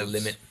 What You have a else?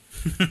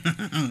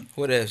 limit.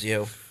 What is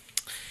yo?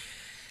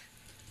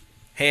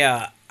 Hey,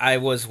 I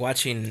was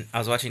watching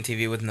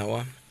TV with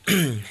Noah,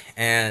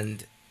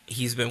 and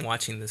he's been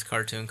watching this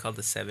cartoon called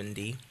the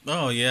 7D.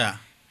 Oh yeah,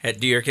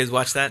 Do your kids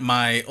watch that?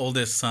 my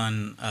oldest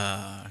son,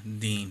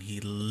 Dean,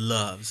 he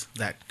loves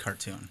that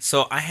cartoon.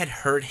 So I had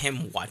heard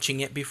him watching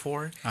it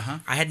before. Uh-huh.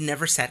 I had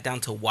never sat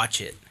down to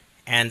watch it,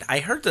 And I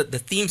heard the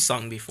theme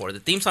song before. The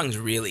theme song's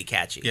really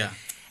catchy. Yeah.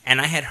 And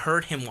I had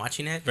heard him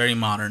watching it. Very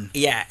modern.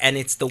 Yeah, and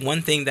it's the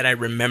one thing that I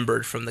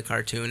remembered from the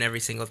cartoon every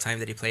single time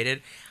that he played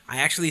it. I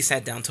actually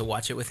sat down to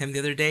watch it with him the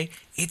other day.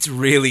 It's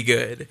really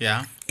good.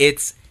 Yeah.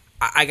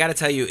 I gotta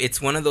tell you, it's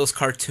one of those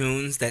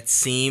cartoons that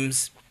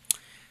seems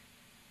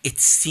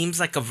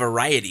like a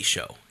variety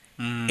show.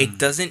 It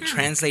doesn't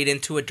translate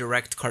into a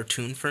direct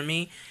cartoon for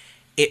me.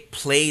 It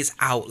plays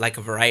out like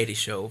a variety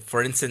show.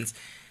 For instance,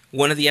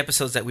 one of the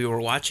episodes that we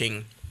were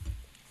watching,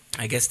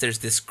 I guess there's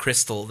this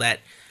crystal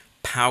that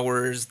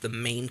powers the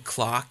main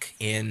clock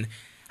in,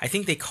 I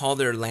think they call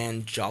their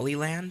land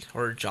Jollyland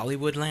or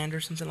Jollywood Land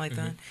or something like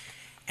that.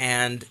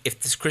 And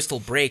if this crystal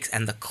breaks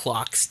and the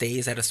clock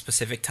stays at a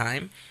specific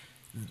time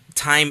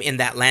in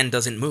that land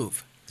doesn't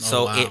move.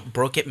 So wow. it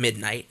broke at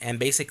midnight, and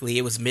basically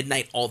it was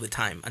midnight all the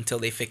time until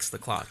they fixed the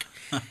clock.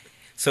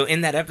 So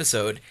in that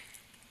episode,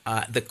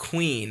 the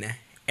queen,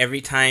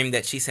 every time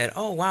that she said,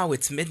 "Oh wow,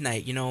 it's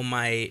midnight," you know,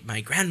 my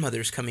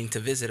grandmother's coming to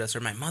visit us, or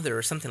my mother,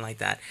 or something like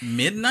that.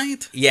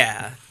 Midnight?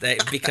 Yeah,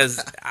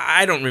 because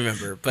I don't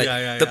remember, but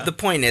the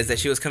point is that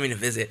she was coming to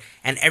visit,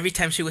 and every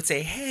time she would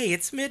say, "Hey,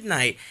 it's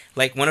midnight,"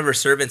 like one of her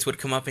servants would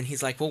come up, and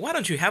he's like, "Well, why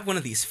don't you have one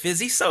of these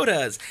fizzy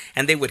sodas?"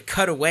 And they would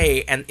cut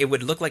away, and it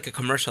would look like a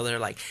commercial. They're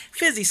like,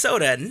 "Fizzy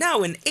soda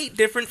now in 8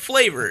 different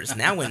flavors,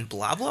 now in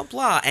blah blah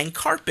blah, and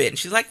carpet." And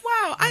she's like,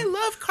 "Wow, I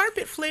love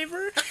carpet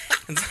flavor."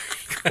 It's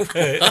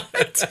like,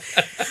 what?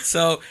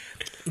 So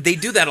they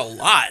do that a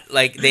lot.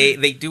 Like they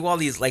do all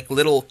these like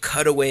little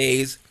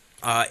cutaways.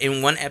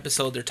 In one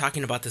episode, they're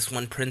talking about this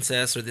one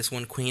princess or this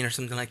one queen or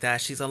something like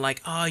that. She's all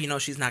like, "Oh, you know,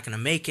 she's not gonna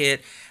make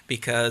it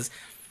because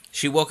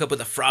she woke up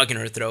with a frog in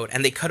her throat."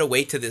 And they cut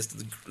away to this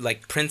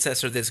like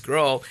princess or this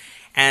girl,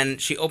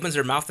 and she opens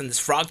her mouth and this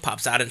frog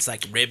pops out and it's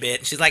like ribbit.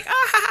 And she's like, "Ah,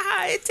 ha, ha,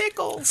 ha, it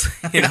tickles,"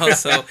 you know.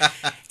 So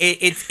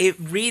it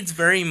reads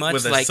very much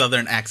with a like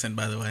southern accent,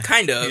 by the way.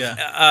 kind of.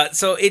 Yeah.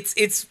 So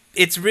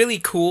it's really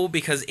cool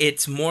because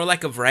it's more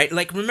like a variety.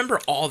 Like, remember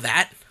All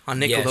That on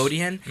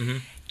Nickelodeon? Yes. Mm-hmm.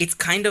 It's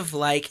kind of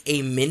like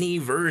a mini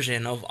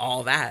version of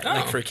All That,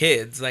 like for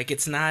kids. Like,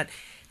 it's not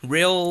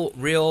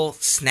real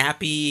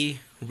snappy,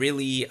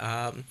 really.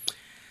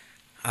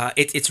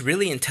 It's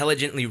really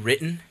intelligently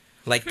written.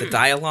 Like the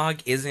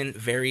dialogue isn't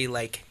very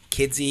like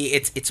kidsy.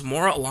 It's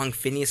more along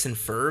Phineas and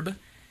Ferb.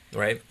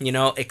 Right. You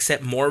know,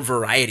 except more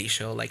variety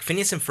show. Like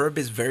Phineas and Ferb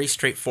is very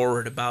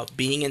straightforward about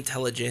being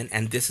intelligent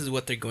and this is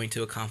what they're going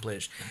to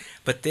accomplish.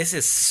 But this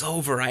is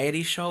so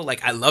variety show.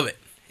 Like, I love it.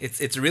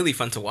 It's really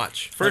fun to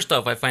watch. First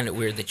off, I find it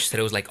weird that you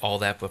said it was like All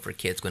That but for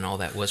kids when All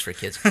That was for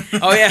kids.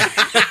 Oh, yeah.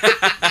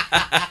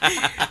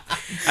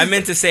 I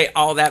meant to say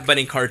All That but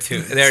in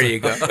cartoon. There you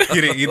go.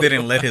 You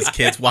didn't let his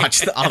kids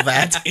watch All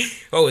That.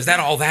 Oh, is that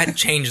All That?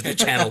 Change the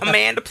channel.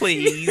 Amanda,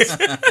 please.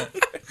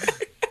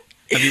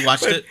 Have you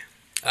watched it?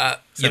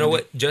 You know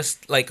what?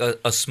 Just like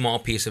a small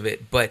piece of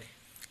it, but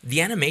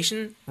the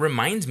animation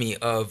reminds me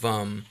of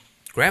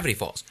Gravity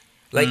Falls.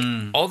 Like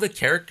all the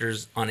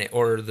characters on it,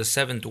 or the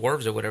 7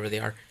 dwarves or whatever they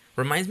are,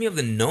 reminds me of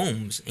the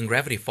gnomes in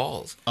Gravity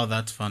Falls. Oh,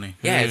 that's funny.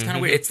 Yeah, it's kind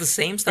of weird. It's the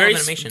same style of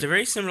animation. It's a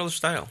very similar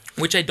style.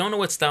 Which I don't know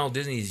what style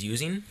Disney is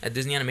using at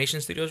Disney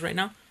Animation Studios right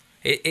now.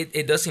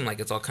 It does seem like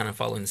it's all kind of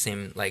following the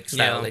same like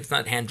style. Yeah. Like it's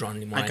not hand drawn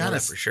anymore. I know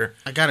that for sure.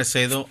 I gotta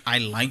say though, I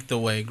like the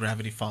way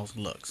Gravity Falls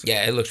looks.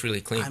 Yeah, it looks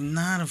really clean. I'm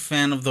not a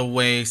fan of the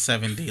way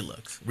 7D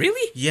looks.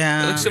 Really?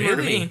 Yeah, It looks similar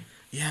to really? me.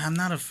 Yeah, I'm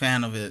not a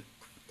fan of it.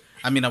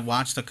 I mean, I've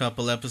watched a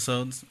couple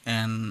episodes,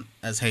 and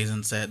as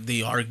Hazen said,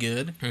 they are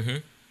good. Mm-hmm.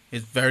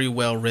 It's very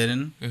well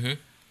written. Mm-hmm.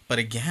 But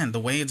again,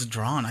 the way it's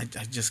drawn, I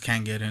just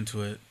can't get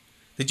into it.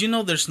 Did you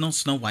know there's no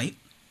Snow White?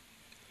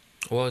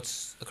 Well,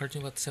 it's a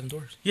cartoon about the 7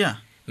 dwarves. Yeah,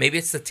 Maybe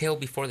it's the tale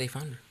before they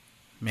found her.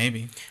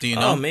 maybe. Do you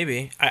know? Oh,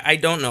 maybe. I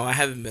don't know. I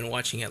haven't been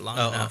watching it long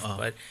enough,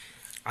 but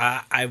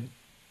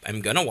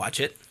I'm gonna watch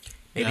it.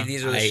 Maybe Yeah.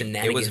 these are the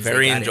shenanigans. It was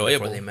very they got in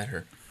enjoyable before they met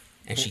her,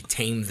 and she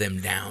tamed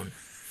them down.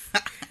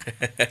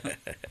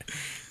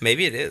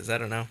 Maybe it is. I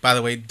don't know. By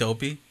the way,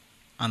 Dopey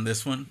on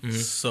this one, Mm-hmm.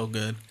 so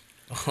good.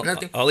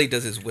 Nothing. All he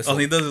does is whistle. All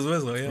he does is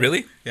whistle, yeah.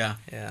 Really? Yeah.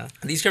 Yeah.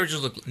 These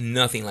characters look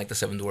nothing like the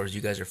 7 dwarves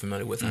you guys are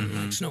familiar with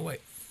on like Snow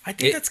White. I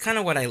think It- that's kind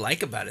of what I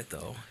like about it,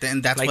 though.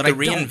 And that's Like what the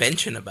I don't.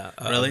 reinvention of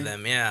Really?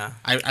 them. Yeah.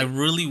 I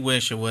really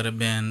wish it would have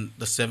been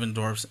the 7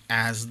 Dwarfs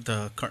as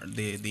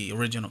the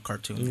original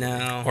cartoon.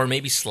 No. Or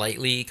maybe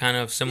slightly kind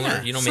of similar.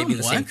 Yeah, You know, maybe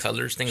the same somewhat.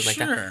 colors, things like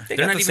Sure. that. They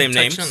They're got not the even same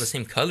touching names. on the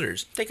same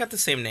colors. They got the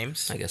same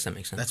names. I guess that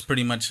makes sense. That's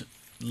pretty much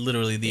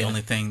literally the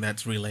only thing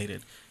that's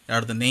related.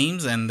 Are the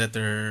names and that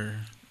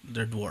they're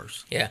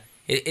dwarves. Yeah,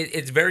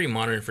 it's very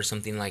modern for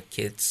something like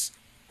kids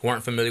who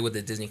aren't familiar with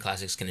the Disney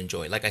classics can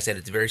enjoy. Like I said,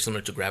 it's very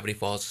similar to Gravity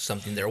Falls,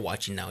 something they're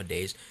watching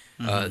nowadays.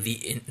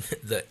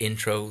 The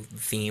intro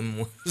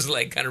theme was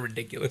like kind of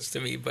ridiculous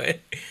to me, but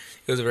it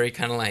was a very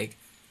kind of like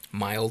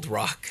mild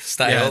rock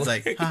style. Yeah, it's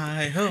like,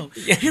 hi ho,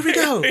 here we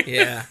go.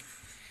 Yeah.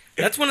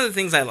 That's one of the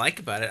things I like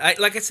about it.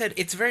 Like I said,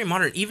 it's very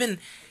modern. Even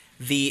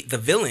the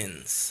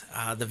villains.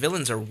 The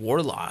villains are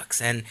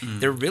warlocks, and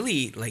they're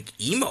really like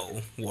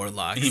emo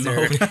warlocks.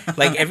 Emo. They're,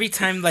 like every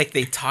time like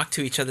they talk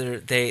to each other,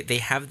 they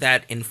have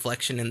that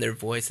inflection in their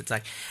voice. It's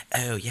like,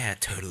 oh yeah,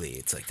 totally.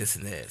 It's like this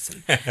and this,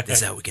 and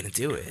this is how we're gonna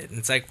do it. And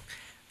it's like,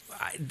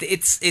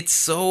 it's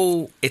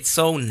so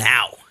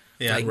now.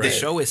 Yeah, like right. the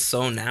show is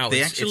so now.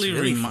 They It's actually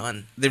really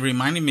fun. they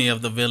reminded me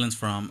of the villains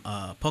from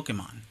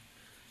Pokemon.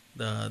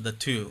 The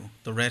two,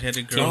 the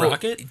redheaded girl. Team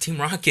Rocket? Team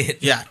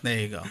Rocket. Yeah, there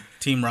you go.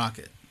 Team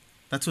Rocket.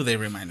 That's who they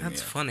reminded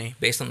That's me of. funny.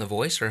 Based on the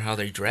voice or how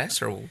they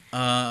dress, or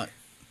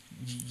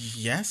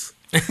Yes.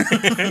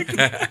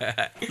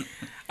 I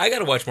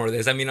gotta watch more of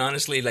this. I mean,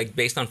 honestly, like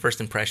based on first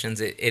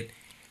impressions, it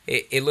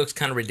looks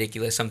kind of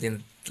ridiculous.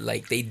 Something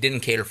like they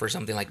didn't cater for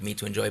something like me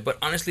to enjoy. But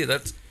honestly,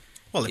 that's.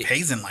 Well, if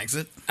Hazen likes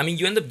it. I mean,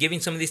 you end up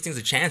giving some of these things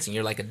a chance, and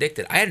you're like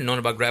addicted. I hadn't known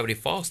about Gravity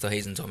Falls till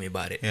Hazen told me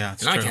about it. Yeah,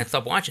 it's and now true. I can't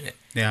stop watching it.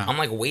 Yeah. I'm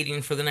like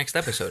waiting for the next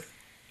episode.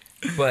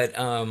 But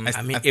I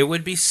mean, it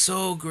would be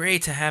so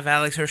great to have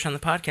Alex Hirsch on the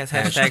podcast.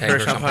 Hashtag Hashtag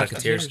Hirsch on Hirsch on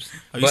Podcateers. Podcateers.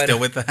 Are you But- still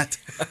with that?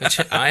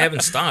 I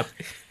haven't stopped.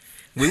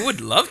 We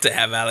would love to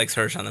have Alex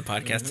Hirsch on the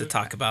podcast to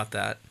talk about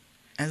that.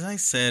 As I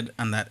said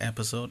on that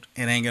episode,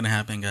 it ain't gonna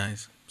happen,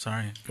 guys.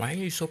 Sorry. Why are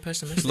you so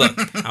pessimistic? Look,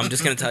 I'm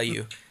just going to tell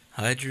you.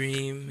 A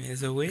dream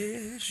is a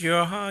wish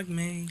your heart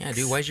makes. Yeah,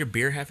 dude, why is your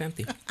beer half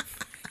empty?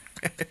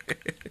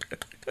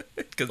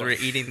 Because we're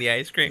eating the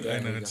ice cream. I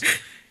know it's,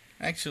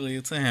 actually,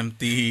 it's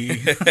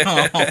empty.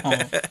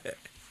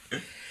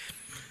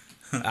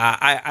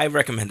 I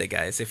recommend it,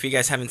 guys. If you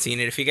guys haven't seen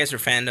it, if you guys are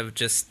fan of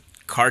just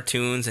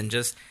cartoons and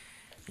just,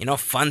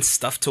 fun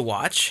stuff to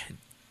watch,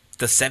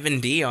 the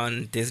 7D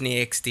on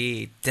Disney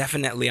XD,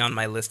 definitely on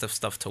my list of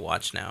stuff to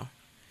watch now.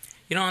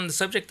 On the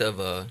subject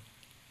of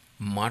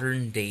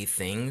modern day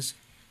things,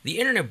 the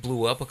internet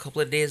blew up a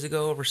couple of days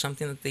ago over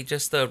something that they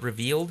just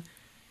revealed,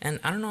 and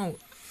I don't know,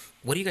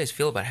 what do you guys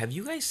feel about it? Have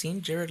you guys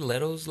seen Jared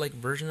Leto's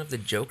version of the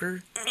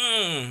Joker?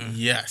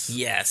 Yes.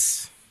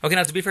 Yes. Okay,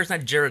 now to be fair, it's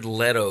not Jared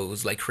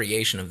Leto's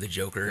creation of the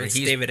Joker. It's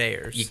David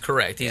Ayers.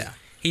 Correct. Yeah.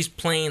 He's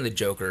playing the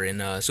Joker in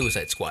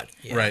Suicide Squad.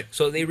 Yeah. Right.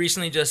 So they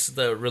recently just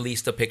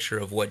released a picture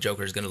of what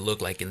Joker is going to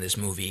look like in this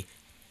movie.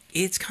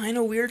 It's kind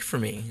of weird for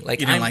me. You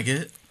didn't like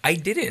it? I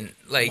didn't.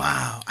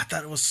 Wow, I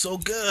thought it was so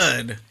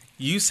good.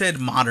 You said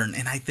modern,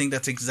 and I think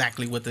that's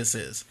exactly what this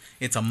is.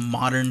 It's a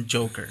modern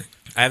Joker.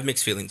 I have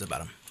mixed feelings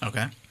about him.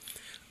 Okay.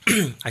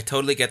 I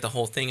totally get the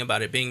whole thing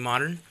about it being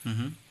modern.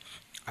 Mm-hmm.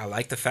 I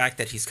like the fact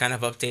that he's kind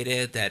of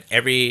updated, that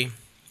every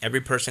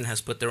person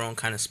has put their own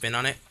kind of spin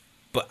on it.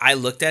 But I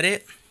looked at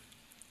it,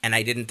 and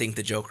I didn't think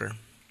the Joker.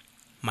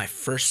 My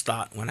first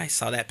thought when I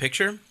saw that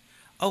picture,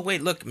 oh,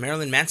 wait, look,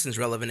 Marilyn Manson's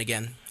relevant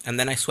again. And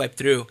then I swiped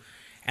through.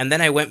 And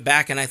then I went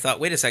back and I thought,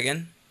 wait a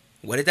second,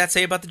 what did that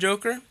say about the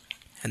Joker?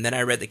 And then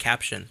I read the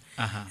caption.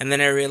 Uh-huh. And then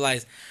I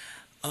realized,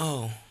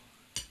 oh,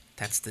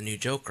 that's the new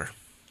Joker.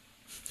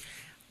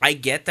 I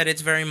get that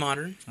it's very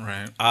modern.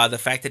 Right. The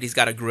fact that he's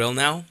got a grill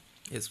now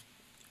is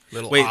a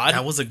little Wait, odd.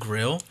 that was a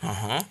grill?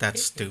 Uh-huh.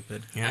 That's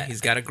stupid. Yeah,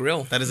 he's got a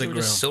grill. That is They a were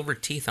grill. just silver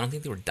teeth. I don't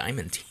think they were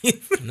diamond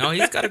teeth. No,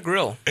 he's got a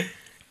grill.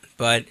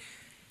 But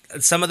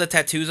some of the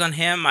tattoos on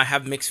him, I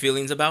have mixed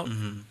feelings about.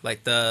 Mm-hmm.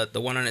 Like the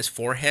one on his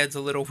forehead's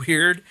a little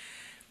weird.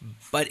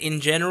 But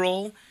in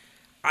general,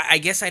 I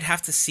guess I'd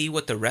have to see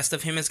what the rest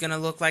of him is going to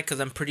look like,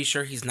 because I'm pretty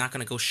sure he's not going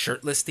to go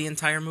shirtless the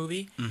entire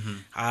movie.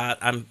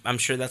 Mm-hmm. I'm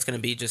sure that's going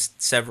to be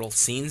just several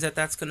scenes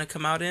that's going to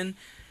come out in.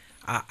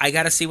 I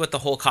got to see what the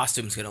whole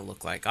costume's going to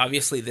look like.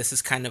 Obviously, this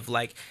is kind of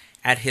like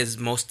at his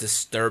most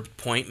disturbed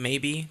point,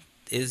 maybe,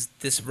 is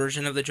this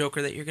version of the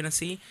Joker that you're going to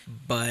see.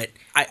 But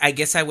I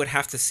guess I would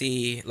have to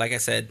see, like I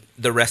said,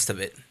 the rest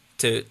of it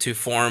to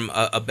form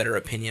a better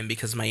opinion,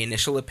 because my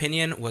initial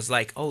opinion was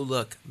like, oh,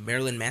 look,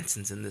 Marilyn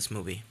Manson's in this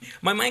movie.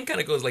 My mind kind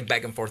of goes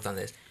back and forth on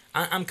this.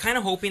 I'm kind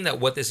of hoping that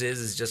what this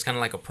is just kind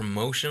of like a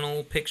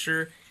promotional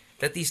picture,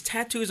 that these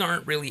tattoos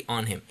aren't really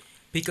on him.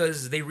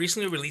 Because they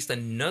recently released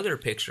another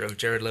picture of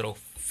Jared Leto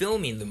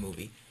filming the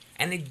movie,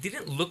 and it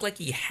didn't look like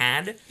he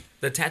had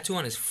the tattoo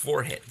on his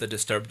forehead. The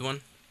disturbed one?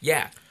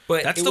 Yeah.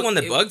 But That's the one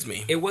that bugs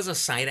me. It was a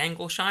side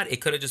angle shot.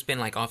 It could have just been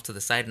off to the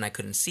side and I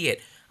couldn't see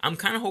it. I'm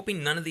kind of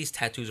hoping none of these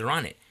tattoos are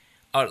on it,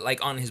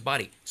 on his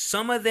body.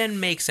 Some of them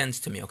make sense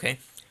to me. Okay,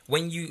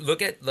 when you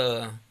look at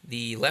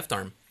the left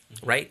arm,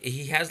 right,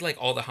 he has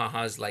all the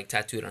ha-has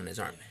tattooed on his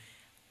arm.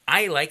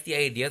 I like the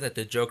idea that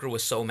the Joker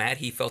was so mad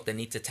he felt the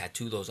need to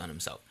tattoo those on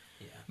himself.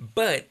 Yeah.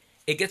 But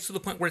it gets to the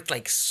point where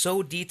it's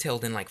so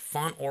detailed and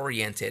font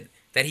oriented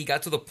that he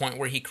got to the point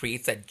where he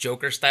creates that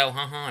Joker style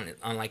ha-ha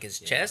on his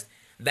chest.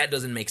 That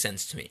doesn't make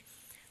sense to me.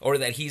 Or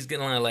that he's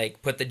gonna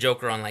put the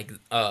Joker on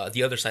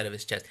the other side of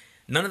his chest.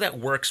 None of that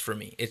works for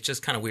me. It's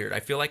just kind of weird.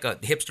 I feel like a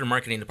hipster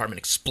marketing department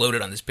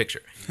exploded on this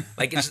picture.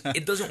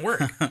 It doesn't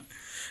work.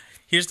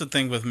 Here's the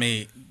thing with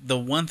me. The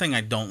one thing I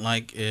don't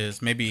like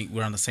is, maybe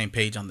we're on the same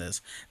page on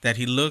this, that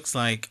he looks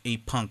like a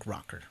punk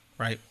rocker,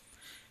 right?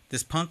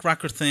 This punk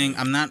rocker thing,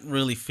 I'm not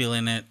really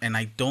feeling it. And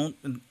I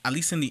don't, at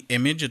least in the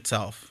image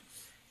itself,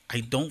 I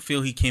don't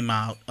feel he came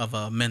out of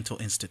a mental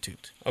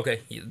institute.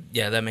 Okay,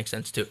 yeah, that makes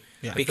sense too.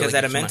 Yeah. Because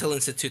at a mental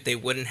institute, they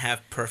wouldn't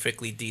have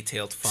perfectly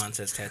detailed fonts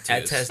as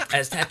tattoos.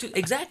 As tattoos,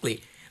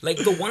 exactly. Like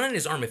the one on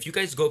his arm. If you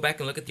guys go back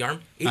and look at the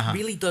arm, it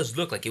really does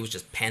look like it was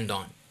just penned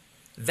on.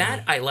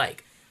 That I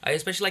like. I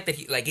especially like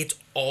that it's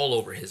all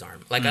over his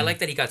arm. Like I like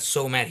that he got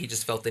so mad he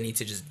just felt the need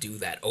to just do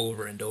that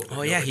over and over.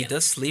 Oh and yeah, over he again.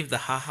 does leave the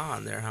haha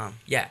on there, huh?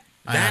 Yeah.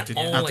 I have to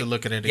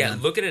look at it again.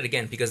 Yeah, look at it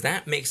again because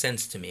that makes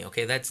sense to me.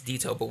 Okay, that's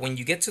detail. But when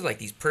you get to like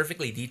these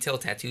perfectly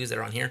detailed tattoos that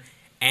are on here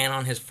and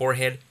on his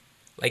forehead,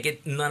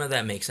 like none of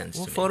that makes sense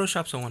Well, to me.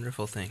 Photoshop's a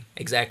wonderful thing.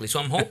 Exactly. So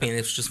I'm hoping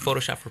it's just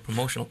Photoshop for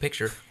promotional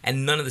picture,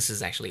 and none of this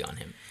is actually on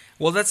him.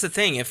 Well, that's the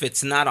thing. If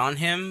it's not on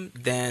him,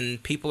 then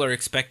people are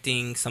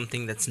expecting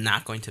something that's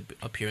not going to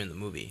appear in the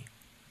movie.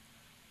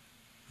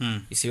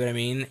 You see what I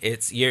mean?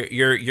 It's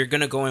you're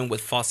gonna go in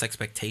with false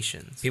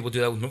expectations, People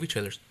do that with movie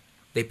trailers.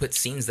 They put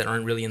scenes that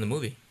aren't really in the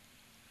movie.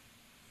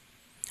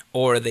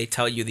 or they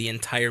tell you the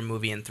entire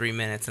movie in 3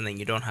 minutes, and then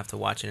you don't have to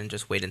watch it and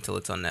just wait until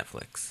it's on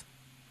Netflix.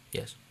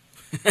 Yes.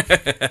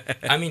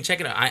 I mean, check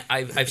it out.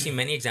 I've seen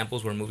many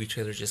examples where movie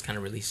trailers just kind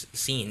of release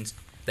scenes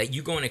that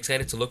you go in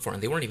excited to look for,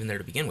 and they weren't even there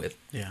to begin with.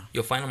 Yeah.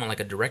 You'll find them on like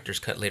a director's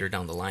cut later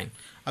down the line.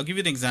 I'll give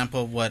you an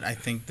example of what I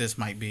think this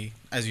might be.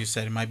 As you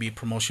said, it might be a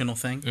promotional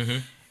thing. Mm-hmm.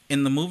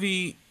 In the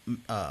movie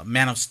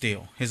Man of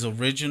Steel, his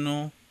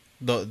original,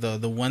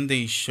 the one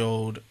they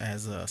showed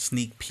as a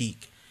sneak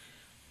peek,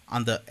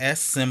 on the S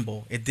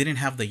symbol, it didn't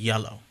have the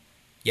yellow,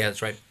 Yeah,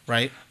 that's right.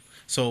 right?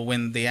 So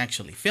when they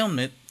actually filmed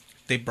it,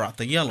 they brought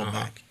the yellow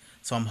back.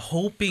 So I'm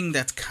hoping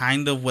that's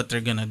kind of what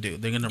they're gonna do.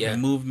 They're gonna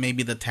remove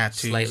maybe the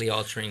tattoos, Slightly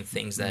altering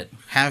things that...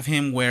 have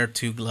him wear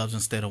 2 gloves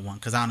instead of 1.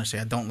 Because honestly,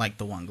 I don't like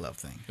the 1 glove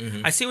thing.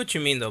 Mm-hmm. I see what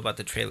you mean though about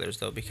the trailers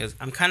though, because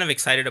I'm kind of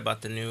excited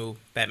about the new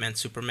Batman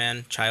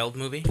Superman child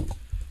movie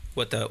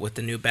with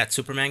the new Bat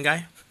Superman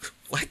guy.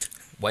 What?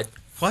 What?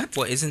 What?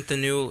 Well, isn't the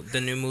new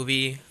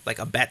movie like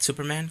a Bat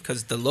Superman?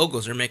 Because the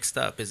logos are mixed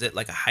up. Is it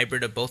like a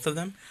hybrid of both of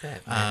them?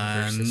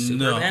 Batman versus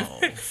Superman?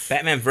 No.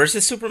 Batman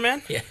versus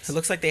Superman? Yes. It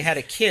looks like they had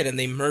a kid and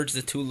they merged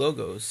the 2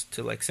 logos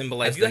to like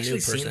symbolize Have you the new actually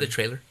person. seen the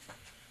trailer?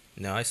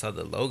 No, I saw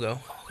the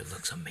logo. Oh, it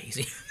looks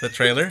amazing. The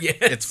trailer? Yes.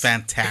 It's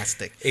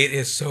fantastic. It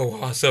is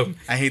so awesome.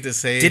 I hate to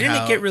say Didn't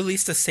how it get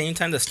released the same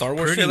time the Star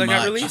Wars pretty trailer much,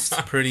 got released?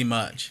 Pretty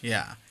much,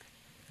 yeah.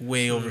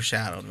 Way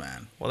overshadowed,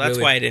 man. Well, that's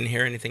Really? why I didn't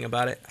hear anything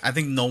about it. I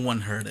think no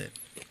one heard it.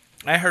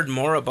 I heard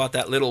more about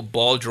that little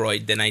ball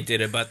droid than I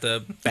did about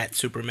the Bat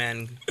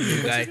Superman new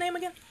What's guy. his name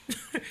again?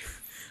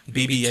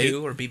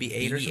 BB-2 or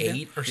BB-8 or something?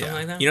 BB-8 or something Yeah.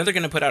 like that? You know they're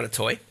going to put out a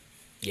toy?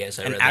 Yes,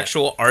 I An read that.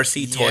 actual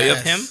RC toy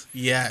of him? I'm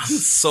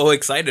Yes. so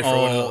excited for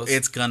one of Oh, those.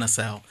 it's gonna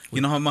sell.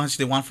 You know how much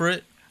they want for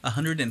it?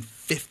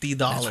 $150.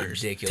 That's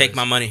ridiculous. Take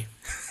my money.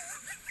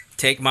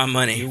 Take my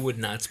money. You would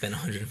not spend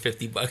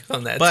 $150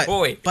 on that But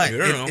toy. but You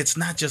don't know. it's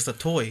not just a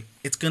toy.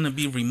 It's gonna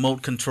be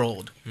remote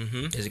controlled.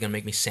 Is it gonna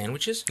make me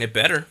sandwiches? It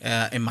better.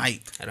 It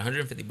might. At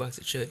 $150,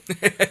 it should.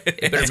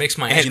 It better mix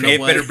my ice You cream.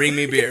 know It better what? bring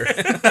me beer.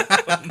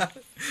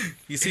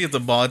 You see, it's a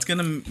ball. It's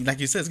gonna, like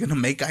you said, it's gonna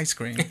make ice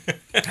cream.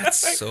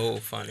 That's so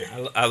funny.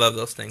 I love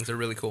those things. They're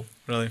really cool.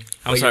 Really.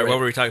 I'm But sorry, you're what right.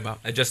 were we talking about?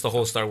 Just the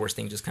whole Star Wars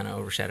thing just kind of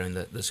overshadowing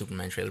the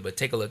Superman trailer. But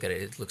take a look at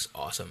it. It looks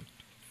awesome.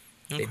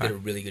 They Okay. did a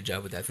really good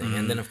job with that thing.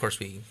 And then, of course,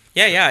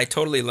 Yeah, I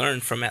totally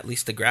learned from at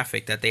least the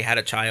graphic that they had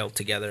a child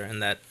together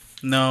and that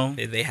No,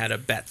 they had a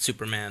Bat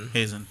Superman.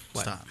 Hazen,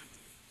 What? stop.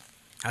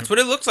 That's what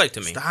it looks like to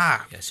me.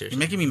 Stop. Yeah, seriously. You're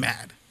making me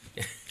mad.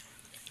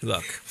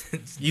 Look,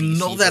 You DC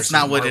know that's versus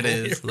not what it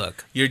Marvel. is.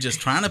 look. You're just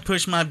trying to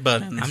push my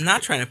buttons. I'm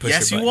not trying to push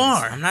Yes, your you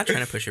buttons. are. I'm not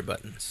trying to push your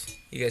buttons.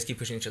 You guys keep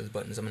pushing each other's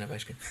buttons. I'm going to have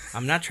ice cream.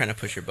 I'm not trying to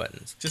push your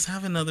buttons. Just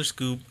have another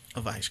scoop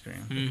of ice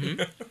cream.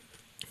 Mm-hmm.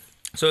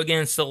 So,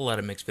 again, still a lot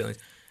of mixed feelings.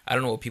 I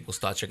don't know what people's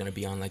thoughts are going to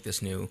be on, like,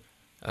 this new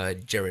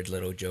Jared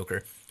Leto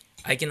Joker.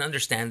 I can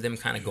understand them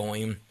kind of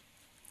going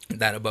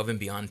that above and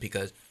beyond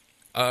because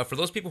for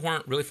those people who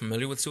aren't really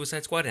familiar with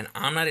Suicide Squad, and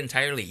I'm not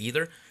entirely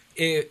either,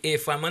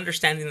 if I'm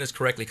understanding this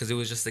correctly, because it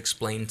was just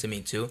explained to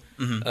me too,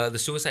 the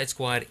Suicide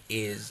Squad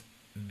is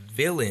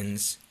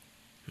villains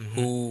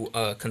who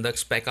conduct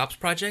spec ops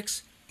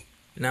projects.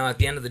 Now, at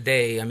the end of the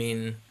day, I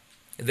mean,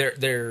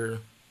 they're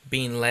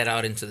being let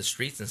out into the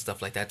streets and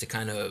stuff like that to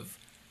kind of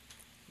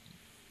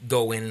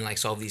go in and like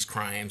solve these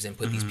crimes and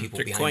put these people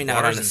They're behind going bars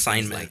out on and things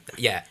assignment. like that.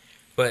 Yeah.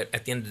 But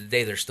at the end of the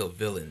day, they're still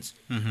villains,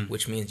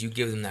 which means you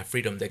give them that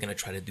freedom, they're going to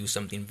try to do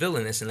something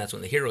villainous, and that's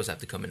when the heroes have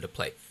to come into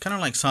play. Kind of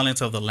like Silence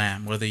of the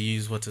Lamb, where they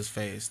use what's his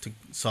face to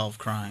solve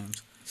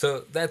crimes.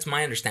 So that's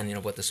my understanding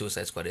of what the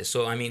Suicide Squad is.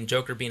 So, I mean,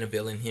 Joker being a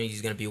villain,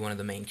 he's going to be one of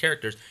the main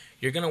characters.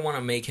 You're going to want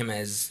to make him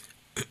as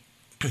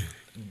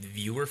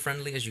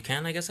viewer-friendly as you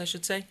can, I guess I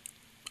should say.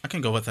 I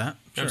can go with that. You know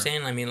what Sure. I'm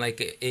saying? I mean,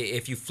 like,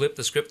 if you flip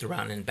the script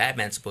around and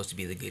Batman's supposed to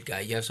be the good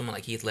guy, you have someone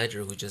like Heath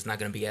Ledger who's just not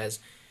going to be as...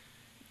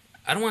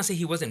 I don't want to say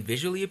he wasn't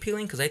visually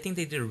appealing, because I think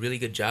they did a really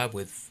good job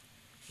with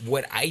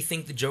what I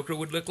think the Joker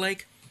would look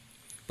like,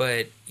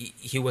 but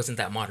he wasn't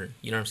that modern.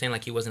 You know what I'm saying?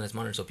 Like, he wasn't as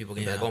modern, so people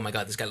can be like, Yeah. oh my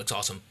god, this guy looks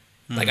awesome.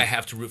 Like, I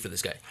have to root for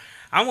this guy.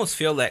 I almost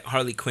feel that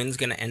Harley Quinn's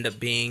going to end up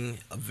being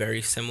a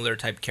very similar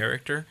type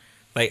character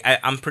Like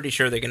I'm pretty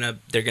sure they're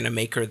gonna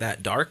make her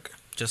that dark,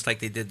 just like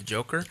they did the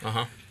Joker.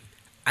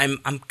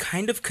 I'm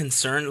kind of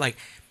concerned. Like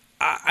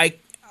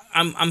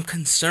I'm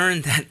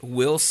concerned that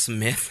Will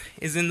Smith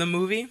is in the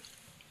movie.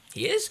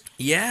 He is?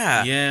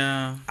 Yeah.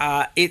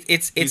 Yeah.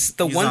 It's He's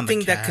the one on the thing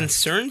that cast.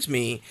 concerns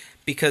me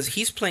because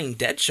he's playing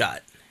Deadshot.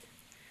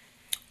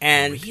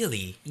 And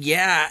Really?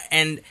 yeah,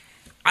 and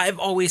I've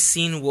always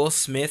seen Will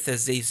Smith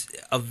as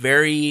a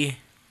very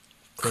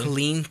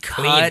clean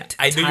cut.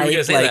 I knew you were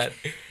gonna say that.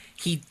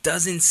 He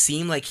doesn't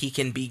seem like he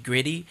can be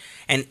gritty,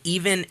 and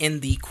even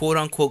in the quote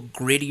unquote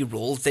gritty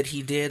roles that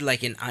he did,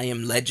 like in I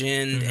Am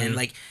Legend, and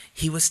like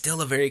he was still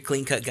a very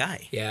clean cut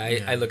guy.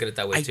 Yeah, I look at it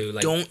that way I too.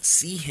 Like, don't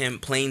see him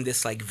playing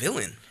this like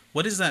villain.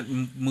 What is that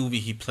movie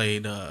he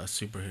played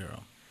superhero?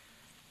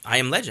 I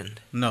Am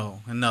Legend.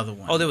 No, another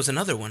one. Oh, there was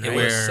another one. it Right?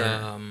 was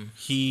Where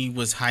he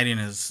was hiding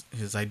his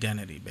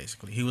identity,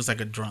 basically. He was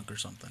like a drunk or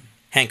something.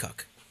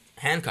 Hancock.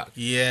 Hancock.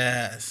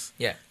 Yes.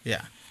 Yeah.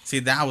 Yeah. See,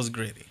 that was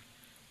gritty.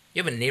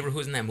 You have a neighbor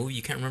who's in that movie.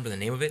 You can't remember the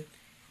name of it.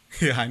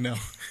 Yeah, I know.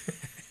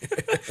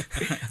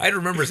 I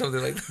remember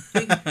something like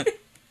that.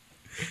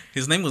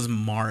 His name was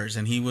Mars,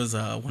 and he was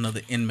one of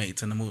the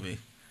inmates in the movie.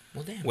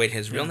 Well, damn. Wait,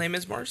 his real name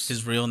is Mars?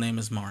 His real name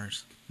is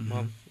Mars.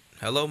 Well,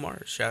 hello,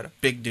 Mars. Shout out.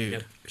 Big dude.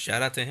 Yep.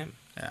 Shout out to him.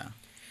 Yeah.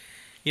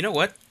 You know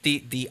what?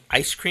 The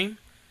ice cream,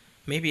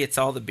 maybe it's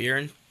all the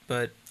beer,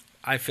 but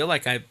I feel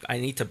like I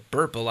need to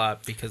burp a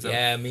lot because of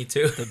Yeah, me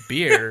too. the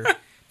beer.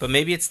 But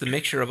maybe it's the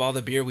mixture of all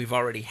the beer we've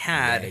already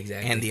had Yeah,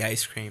 exactly. and the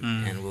ice cream.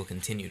 And we'll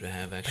continue to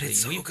have actually. But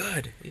it's so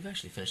good. We've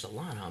actually finished a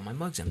lot, huh? My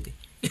mug's empty.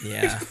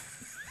 Yeah.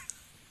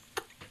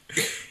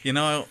 You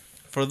know,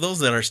 for those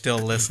that are still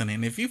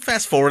listening, if you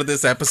fast forward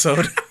this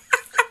episode,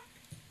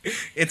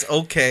 it's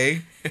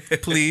okay.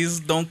 Please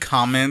don't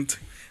comment.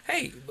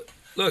 Hey,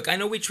 look, I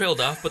know we trailed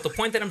off, but the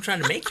point that I'm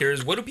trying to make here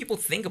is what do people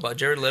think about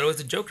Jared Leto as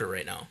a Joker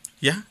right now?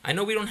 Yeah. I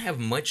know we don't have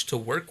much to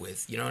work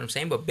with, you know what I'm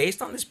saying? But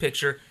based on this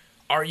picture,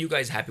 are you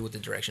guys happy with the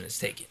direction it's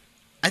taking?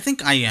 I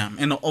think I am.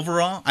 And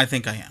overall, I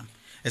think I am.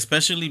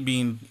 Especially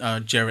being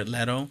Jared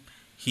Leto.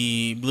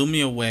 He blew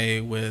me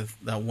away with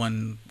that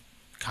one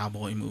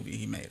cowboy movie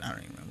he made. I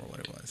don't even remember what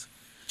it was.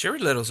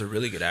 Jared Leto's a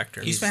really good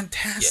actor. He's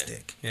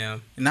fantastic. Yeah.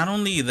 And not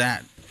only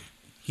that,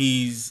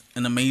 he's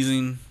an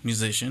amazing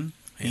musician.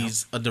 Yeah.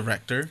 He's a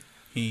director.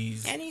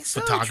 He's And he's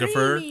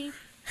photographer. So dreamy.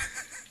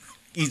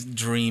 He's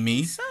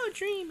dreamy. So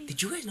dreamy.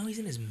 Did you guys know he's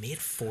in his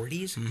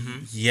mid-40s?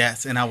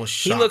 Yes, and I was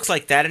He shocked. looks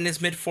like that in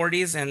his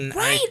mid-40s, and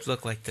Right? I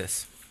look like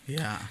this.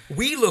 Yeah.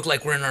 We look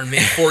like we're in our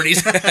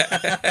mid-40s.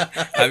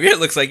 Javier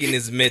looks like in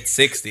his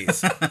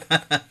mid-60s.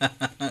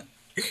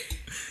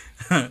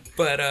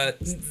 But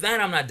that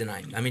I'm not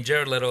denying. I mean,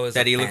 Jared Leto is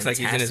That a he looks like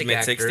he's in his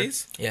fantastic actor.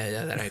 mid-60s?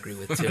 Yeah, that I agree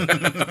with too.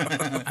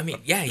 I mean,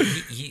 yeah,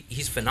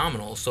 he's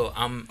phenomenal. So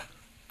I'm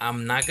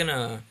not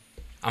gonna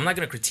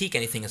critique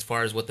anything as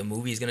far as what the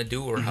movie is gonna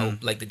do or how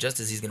like the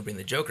justice he's gonna bring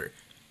the Joker.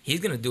 He's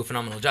gonna do a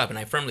phenomenal job, and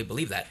I firmly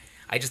believe that.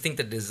 I just think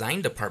the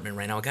design department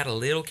right now got a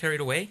little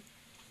carried away.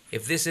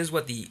 If this is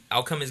what the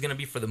outcome is gonna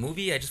be for the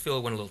movie, I just feel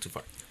it went a little too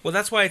far. Well,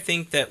 that's why I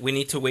think that we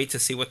need to wait to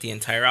see what the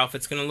entire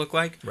outfit's going to look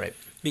like. Right.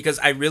 Because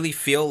I really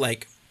feel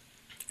like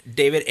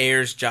David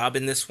Ayer's job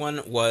in this one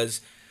was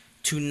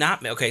to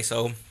not... Okay,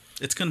 so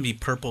It's going to be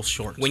purple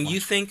shorts. when you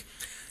think...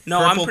 No,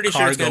 Purple I'm pretty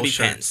sure it's going to be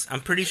cargo pants.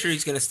 I'm pretty sure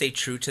he's going to stay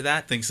true to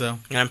that. think so?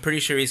 And I'm pretty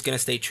sure he's going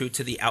to stay true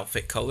to the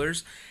outfit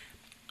colors.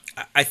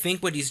 I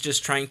think what he's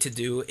just trying to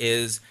do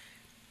is...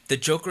 The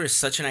Joker is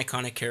such an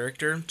iconic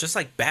character, just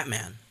like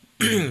Batman,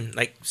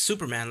 like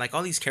Superman, like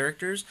all these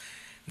characters.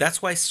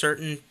 That's why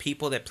certain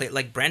people that play,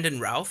 like Brandon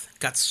Routh,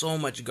 got so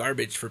much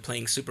garbage for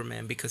playing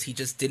Superman because he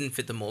just didn't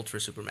fit the mold for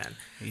Superman.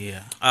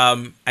 Yeah.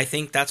 I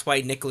think that's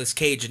why Nicolas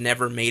Cage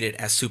never made it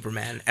as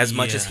Superman as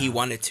much as he Yeah.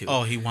 wanted to.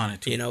 Oh, he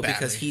wanted to. You know,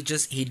 because badly.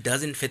 he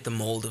doesn't fit the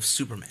mold of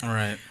Superman. All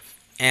right.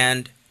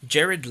 And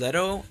Jared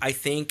Leto, I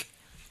think,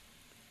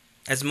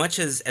 as much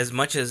as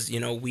you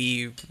know,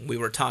 we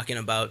were talking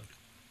about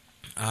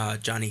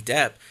Johnny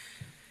Depp.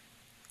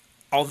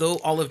 Although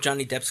all of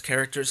Johnny Depp's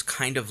characters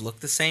kind of look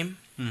the same,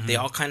 they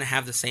all kind of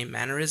have the same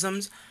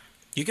mannerisms.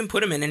 You can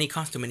put him in any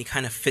costume, and he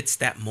kind of fits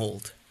that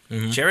mold.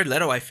 Jared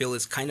Leto, I feel,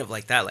 is kind of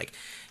like that. Like,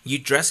 you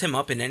dress him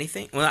up in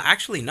anything. Well,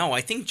 actually, no.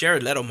 I think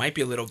Jared Leto might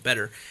be a little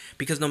better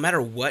because no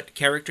matter what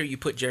character you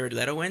put Jared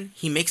Leto in,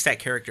 he makes that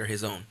character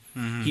his own.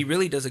 He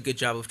really does a good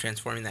job of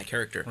transforming that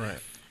character. Right.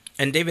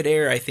 And David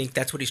Ayer, I think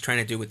that's what he's trying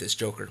to do with this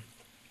Joker.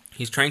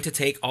 He's trying to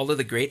take all of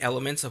the great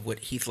elements of what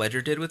Heath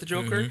Ledger did with the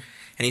Joker, and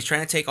he's trying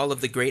to take all of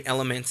the great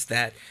elements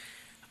that,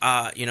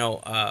 Jack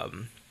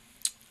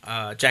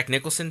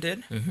Nicholson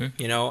did,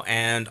 you know,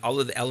 and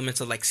all of the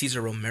elements of like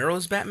Cesar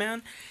Romero's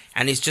Batman,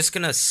 and he's just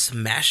gonna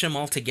smash them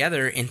all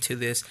together into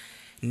this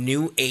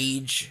new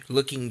age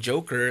looking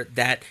Joker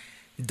that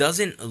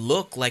doesn't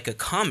look like a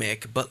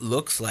comic, but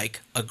looks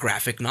like a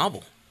graphic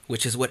novel,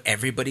 which is what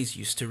everybody's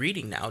used to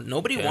reading now.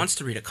 Nobody wants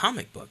to read a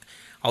comic book,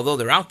 although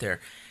they're out there.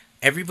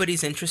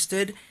 Everybody's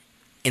interested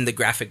in the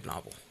graphic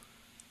novel.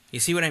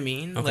 You see what I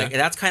mean? Okay. Like,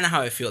 that's kind of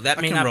how I feel. That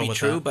I may can not roll be with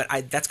true, that.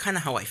 but that's kind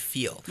of how I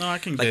feel. No, I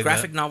can Like, dig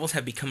graphic that. novels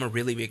have become a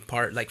really big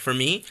part. Like, for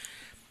me,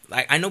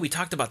 I know we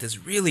talked about this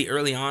really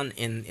early on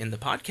in the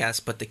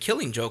podcast, but The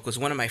Killing Joke was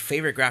one of my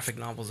favorite graphic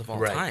novels of all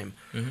Right. time.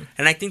 Mhm.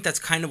 And I think that's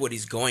kind of what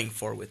he's going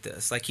for with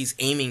this. Like, he's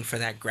aiming for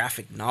that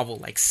graphic novel,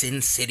 like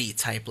Sin City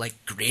type, like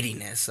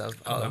grittiness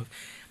of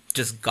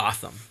just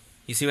Gotham.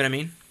 You see what I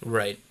mean?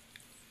 Right.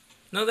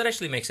 No, that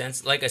actually makes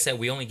sense. Like I said,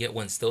 we only get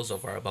one still so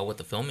far about what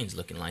the filming's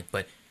looking like,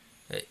 but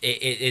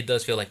it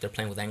does feel like they're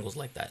playing with angles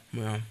like that.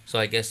 Yeah. So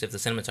I guess if the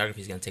cinematography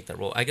is going to take that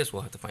role, I guess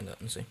we'll have to find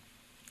out and see.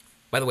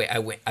 By the way,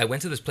 I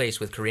went to this place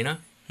with Karina.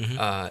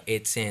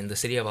 It's in the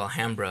city of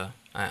Alhambra.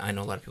 I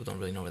know a lot of people don't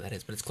really know where that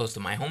is, but it's close to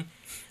my home.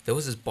 There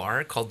was this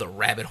bar called the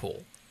Rabbit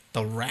Hole.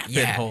 The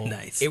rabbit hole.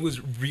 Nice. It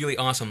was really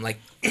awesome. Like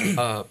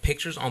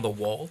pictures on the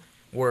wall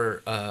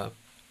were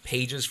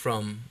pages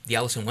from the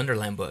Alice in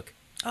Wonderland book.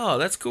 Oh,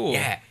 that's cool.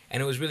 Yeah,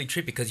 and it was really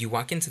trippy because you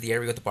walk into the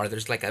area with the bar.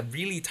 There's like a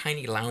really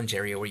tiny lounge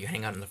area where you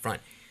hang out in the front.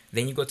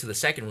 Then you go to the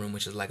second room,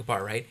 which is like a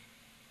bar, right?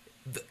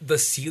 The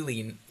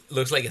ceiling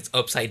looks like it's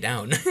upside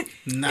down. It's like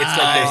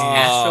there's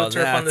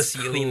astroturf on the that's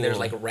ceiling. cool. There's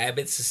like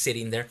rabbits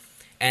sitting there,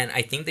 and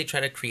I think they try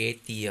to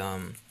create the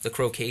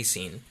croquet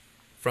scene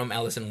from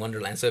Alice in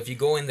Wonderland. So if you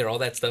go in there, all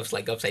that stuff's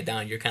like upside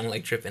down. You're kind of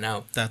like tripping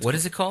out. That's What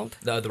is it called?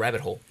 The rabbit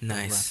hole.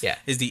 Nice. Yeah.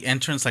 Is the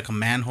entrance like a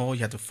manhole?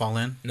 You have to fall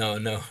in. No,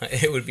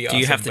 it would be. Do awesome,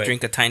 you have to but-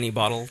 drink a tiny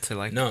bottle to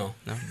like? No,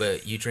 No?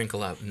 but you drink a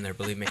lot in there.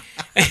 Believe me.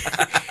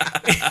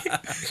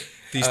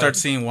 Do you start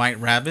seeing white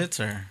rabbits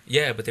or?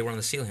 Yeah, but they were on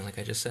the ceiling, like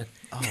I just said.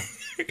 Oh,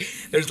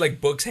 There's like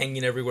books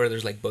hanging everywhere.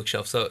 There's like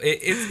bookshelves. So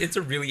it's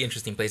a really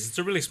interesting place. It's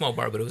a really small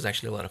bar, but it was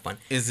actually a lot of fun.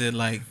 is it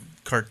like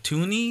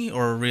cartoony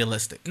or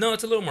realistic? No,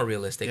 it's a little more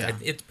realistic. Yeah.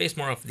 It's based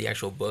more off the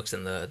actual books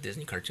and the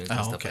Disney cartoons and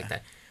Oh, stuff okay. like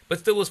that. But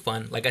still was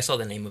fun. Like I saw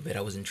the name of it,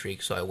 I was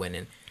intrigued, so I went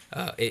in.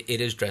 It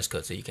is dress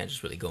code, so you can't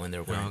just really go in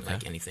there wearing okay.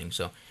 like anything.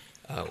 So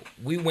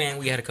we went.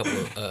 We had a couple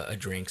of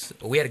drinks.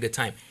 We had a good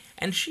time.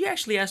 And she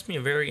actually asked me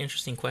a very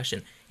interesting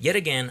question. Yet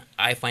again,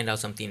 I find out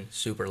something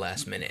super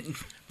last minute.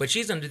 But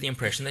she's under the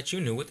impression that you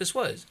knew what this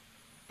was.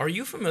 Are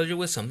you familiar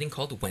with something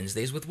called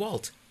Wednesdays with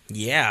Walt?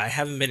 Yeah, I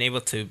haven't been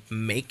able to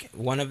make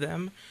one of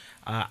them.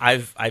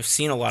 I've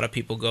seen a lot of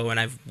people go, and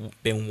I've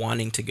been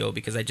wanting to go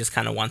because I just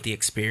kind of want the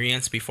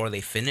experience before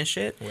they finish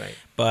it. Right.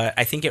 But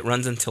I think it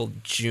runs until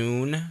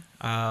June,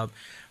 right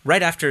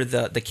after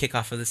the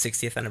kickoff of the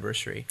 60th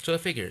anniversary. So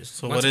it figures.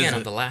 So Once what is again,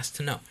 I'm it? the last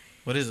to know.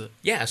 What is it?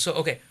 Yeah, so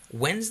okay,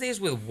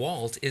 Wednesdays with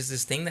Walt is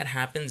this thing that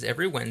happens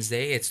every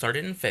Wednesday. It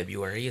started in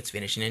February, it's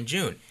finishing in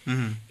June.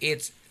 Mm-hmm.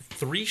 It's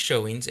 3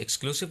 showings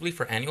exclusively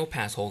for annual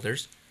pass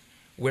holders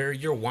where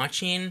you're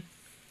watching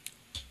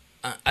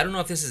I don't know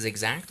if this is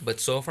exact, but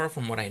so far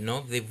from what I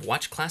know, they've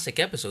watched classic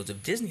episodes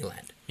of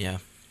Disneyland. Yeah.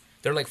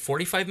 They're like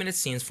 45-minute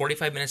scenes,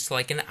 45 minutes to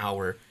like an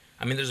hour.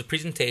 I mean, there's a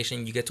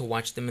presentation, you get to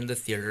watch them in the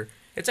theater.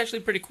 It's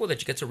actually pretty cool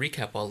that you get to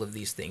recap all of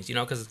these things, you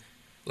know, because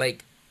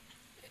like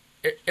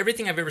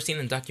everything I've ever seen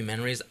in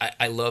documentaries,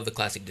 I love the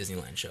classic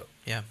Disneyland show.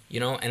 Yeah.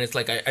 You know, and it's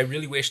like I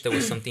really wish there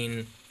was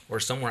something or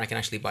somewhere I can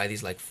actually buy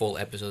these like full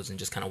episodes and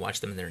just kind of watch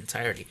them in their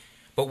entirety.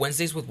 But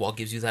Wednesdays with Walt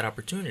gives you that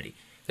opportunity.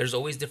 There's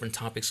always different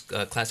topics,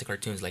 classic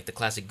cartoons, like the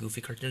classic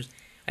Goofy cartoons.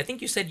 I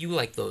think you said you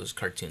like those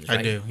cartoons, right?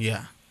 I do.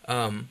 Yeah.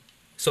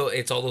 So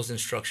it's all those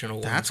instructional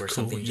ones That's where cool,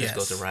 something just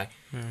yes. goes awry.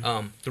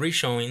 3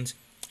 showings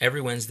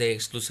every Wednesday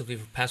exclusively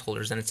for pass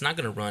holders, and it's not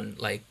going to run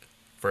like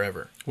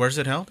forever. Where's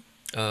it held?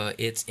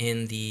 It's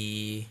in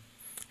the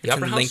It's Opera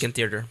in the House. Lincoln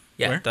Theater.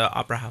 Yeah. Where? The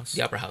Opera House.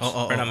 The Opera House.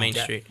 Oh, Right on Main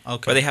yeah. Street.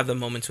 Okay. Where they have the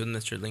Moments with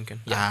Mr.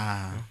 Lincoln.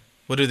 Ah.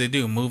 What do they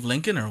do? Move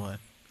Lincoln or what?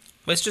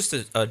 But it's just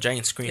a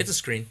giant screen. It's a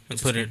screen.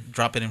 It's a Put screen. it,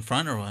 drop it in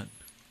front or what?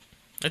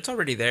 It's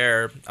already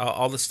there.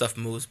 All the stuff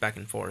moves back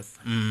and forth.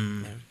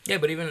 Mm. Yeah,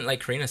 but even like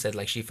Karina said,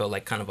 like she felt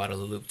like kind of out of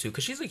the loop too,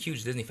 because she's a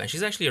huge Disney fan.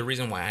 She's actually a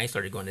reason why I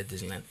started going to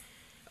Disneyland.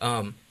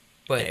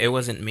 But It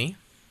wasn't me.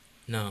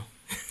 no,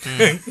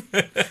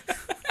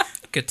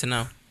 Good to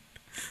know.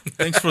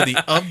 Thanks for the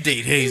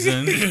update,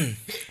 Hazen.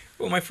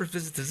 well, my first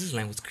visit to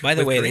Disneyland was. By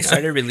the with way, they Karina.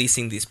 started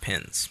releasing these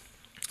pins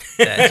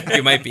that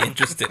you might be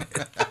interested in.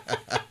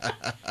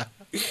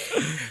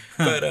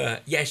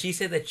 But yeah, she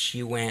said that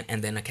she went,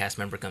 and then a cast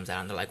member comes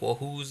out, and they're like, "Well,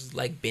 who's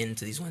like been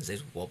to these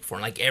Wednesdays with Walt before?"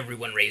 And like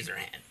everyone raised their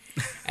hand,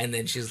 and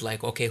then she's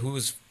like, "Okay,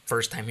 who's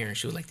first time here?" And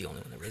she was like the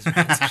only one that raised her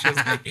hand. So she was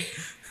like,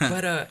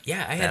 but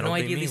yeah, I had That'll no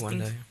be idea me these one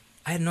things. day.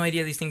 I had no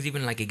idea these things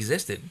even like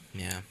existed.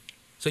 Yeah.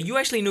 So you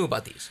actually knew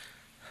about these.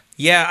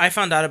 Yeah, I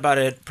found out about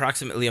it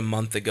approximately a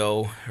month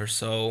ago or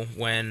so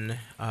when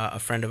a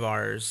friend of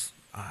ours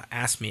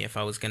asked me if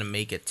I was going to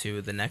make it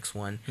to the next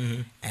one.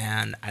 Mhm.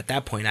 And at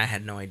that point, I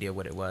had no idea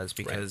what it was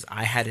because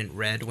I hadn't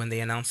read when they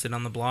announced it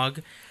on the blog.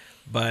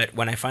 But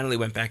when I finally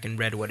went back and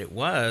read what it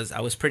was, I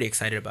was pretty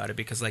excited about it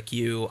because, like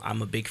you,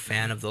 I'm a big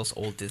fan of those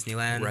old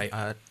Disneyland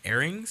Right.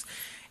 airings.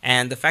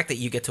 And the fact that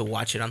you get to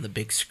watch it on the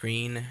big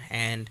screen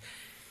and,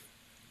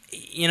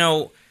 you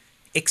know,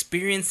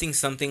 experiencing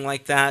something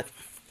like that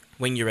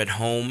when you're at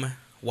home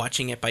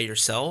watching it by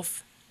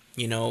yourself,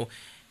 you know,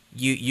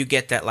 you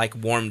get that like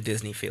warm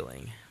Disney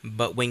feeling.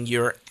 But when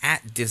you're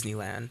at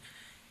Disneyland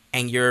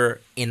and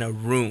you're in a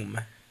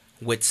room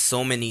with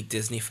so many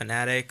Disney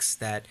fanatics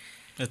that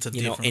It's a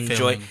you know different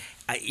enjoy feeling.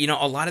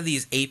 a lot of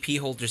these AP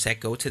holders that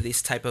go to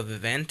this type of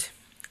event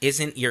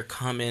isn't your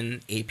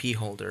common AP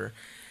holder.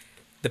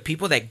 The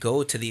people that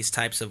go to these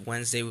types of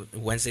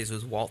Wednesdays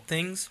with Walt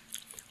things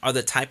are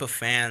the type of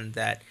fan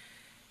that,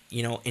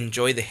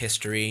 enjoy the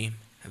history,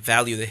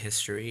 value the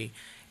history,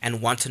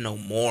 and want to know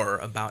more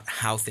about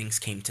how things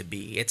came to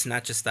be. It's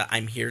not just that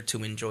I'm here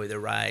to enjoy the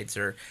rides,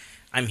 or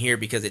I'm here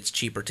because it's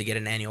cheaper to get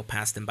an annual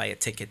pass than buy a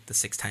ticket the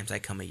 6 times I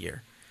come a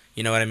year.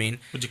 You know what I mean?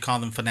 Would you call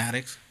them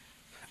fanatics?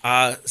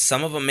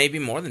 Some of them maybe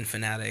more than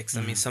fanatics.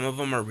 I mean, some of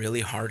them are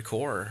really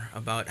hardcore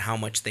about how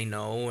much they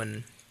know,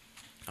 and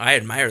I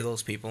admire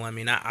those people. I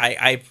mean,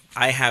 I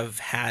have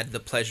had the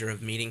pleasure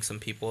of meeting some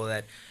people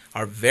that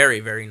are very,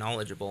 very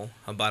knowledgeable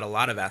about a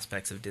lot of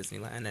aspects of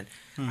Disneyland, and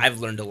I've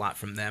learned a lot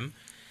from them.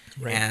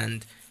 Right.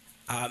 And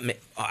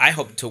I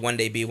hope to one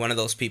day be one of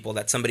those people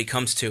that somebody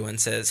comes to and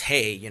says,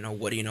 hey,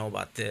 what do you know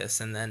about this?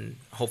 And then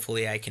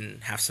hopefully I can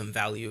have some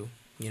value,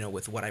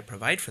 with what I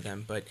provide for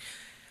them. But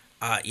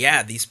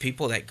these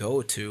people that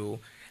go to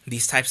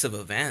these types of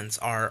events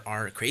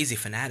are crazy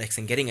fanatics,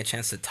 and getting a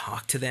chance to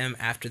talk to them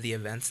after the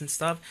events and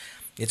stuff,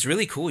 it's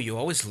really cool. You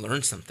always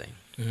learn something,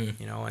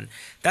 and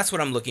that's what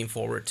I'm looking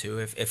forward to.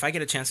 If I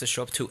get a chance to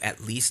show up to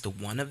at least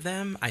one of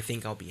them, I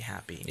think I'll be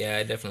happy. Yeah,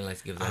 I definitely like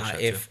to give that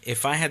a shot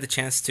if I had the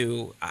chance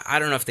to, I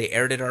don't know if they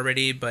aired it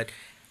already, but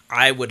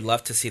I would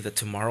love to see the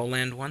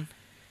Tomorrowland one.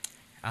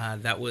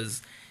 That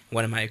was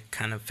one of my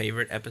kind of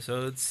favorite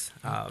episodes,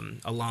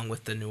 along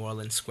with the New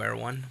Orleans Square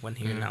one when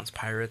he announced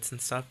Pirates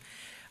and stuff.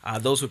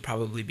 Those would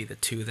probably be the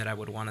 2 that I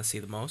would want to see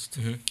the most.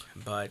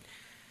 But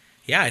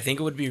yeah, I think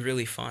it would be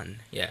really fun.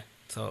 Yeah.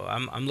 So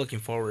I'm looking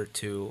forward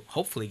to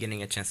hopefully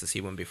getting a chance to see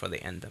one before they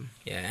end them.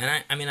 Yeah,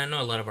 and I mean, I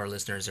know a lot of our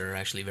listeners are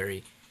actually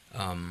very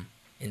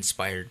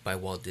inspired by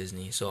Walt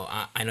Disney. So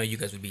I know you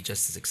guys would be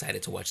just as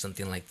excited to watch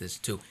something like this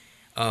too.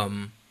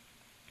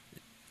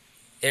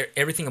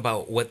 Everything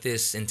about what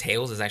this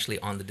entails is actually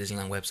on the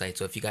Disneyland website.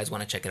 So if you guys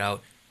want to check it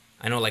out,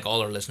 I know like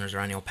all our listeners are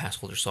annual pass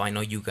holders, so I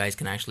know you guys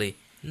can actually...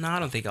 No, I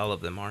don't think all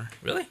of them are.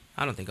 Really?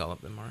 I don't think all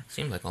of them are.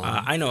 Seems like all of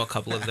them. I know a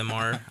couple of them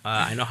are.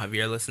 I know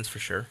Javier listens for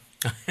sure.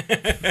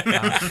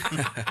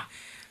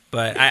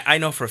 But I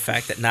know for a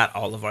fact that not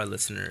all of our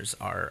listeners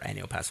are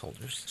annual pass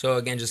holders. So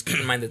again, just keep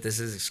in mind that this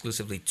is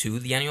exclusively to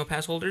the annual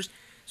pass holders.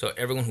 So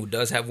everyone who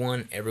does have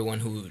one,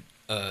 everyone who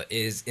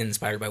is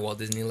inspired by Walt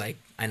Disney, like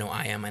I know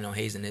I am, I know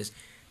Hazen is,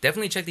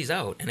 definitely check these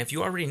out. And if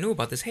you already knew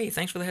about this, hey,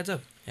 thanks for the heads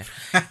up. Yeah.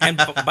 And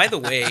by the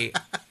way,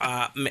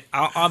 I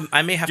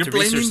may have to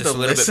research this a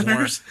little bit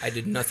more. I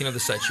did nothing of the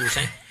such. You were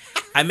saying?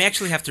 I may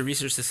actually have to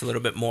research this a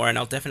little bit more, and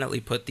I'll definitely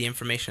put the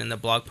information in the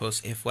blog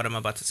post if what I'm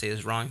about to say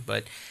is wrong.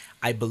 But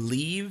I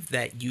believe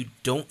that you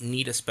don't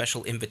need a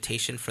special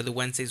invitation for the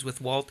Wednesdays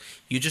with Walt.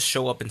 You just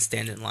show up and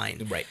stand in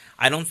line. Right.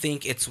 I don't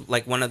think it's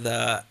like one of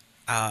the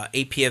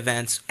AP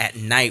events at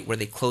night where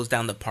they close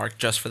down the park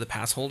just for the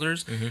pass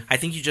holders. I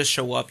think you just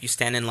show up, you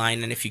stand in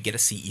line, and if you get a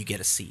seat, you get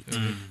a seat.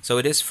 So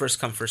it is first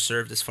come, first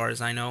served as far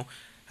as I know.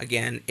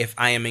 Again, if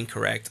I am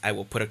incorrect, I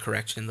will put a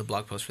correction in the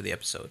blog post for the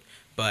episode.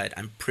 But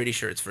I'm pretty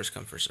sure it's first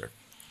come, first served.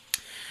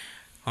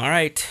 All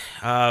right.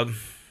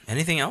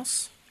 Anything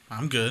else?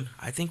 I'm good.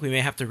 I think we may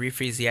have to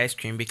refreeze the ice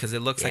cream because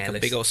it looks like a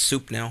big old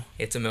soup now.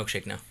 It's a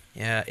milkshake now.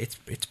 Yeah,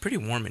 it's pretty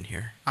warm in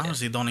here. I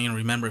honestly don't even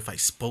remember if I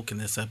spoke in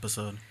this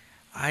episode.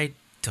 I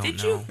don't know.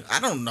 Did you? I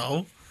don't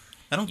know.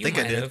 I don't think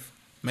I did. Have.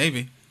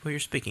 Maybe. Well, you're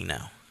speaking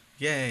now.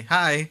 Yay.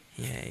 Hi.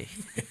 Yay.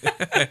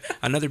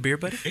 Another beer,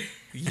 buddy?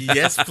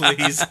 Yes,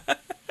 please.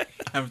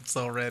 I'm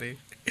so ready.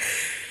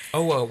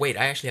 Oh, wait.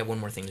 I actually have one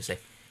more thing to say.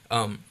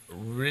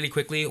 Really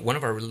quickly, one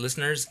of our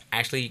listeners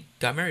actually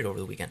got married over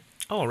the weekend.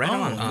 Oh, right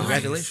on.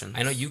 Congratulations.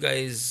 I know you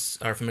guys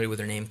are familiar with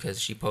her name because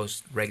she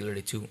posts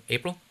regularly too.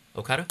 April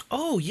Okada?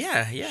 Oh,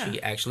 yeah.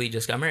 She actually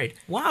just got married.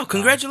 Wow,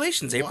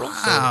 congratulations, April.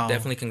 Wow. So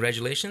definitely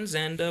congratulations,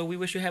 and we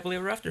wish you happily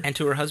ever after. And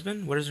to her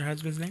husband? What is her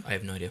husband's name? I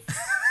have no idea.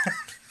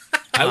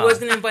 I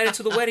wasn't invited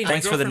to the wedding.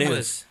 Thanks for the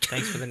news.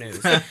 Thanks for the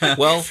news.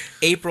 Well,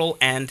 April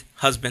and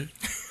husband,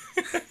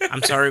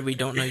 I'm sorry we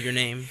don't know your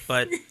name,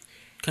 but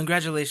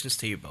congratulations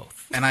to you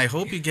both. And I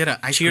hope you get an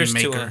ice Cheers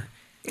cream maker. to her.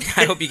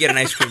 I hope you get an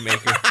ice cream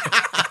maker.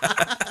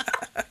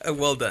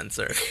 Well done,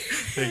 sir.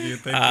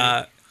 Thank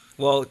you.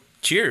 Well,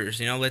 cheers.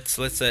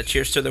 Let's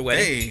cheers to their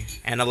wedding. Hey.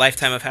 And a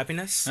lifetime of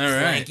happiness. All right.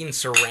 Flanking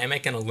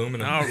ceramic and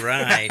aluminum. All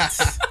right.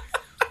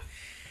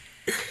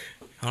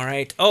 All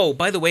right. Oh,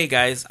 by the way,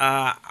 guys,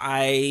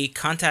 I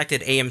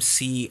contacted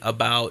AMC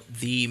about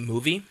the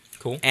movie.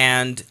 Cool.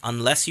 And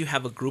unless you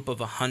have a group of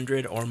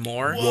 100 or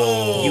more,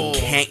 Whoa. you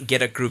can't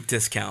get a group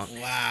discount.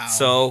 Wow.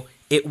 So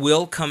it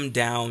will come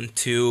down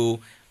to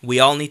we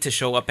all need to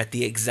show up at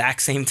the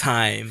exact same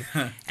time,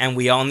 and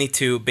we all need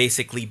to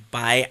basically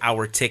buy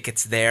our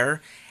tickets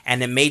there.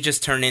 And it may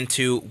just turn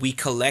into we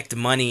collect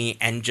money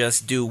and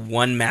just do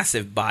one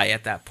massive buy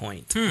at that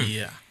point.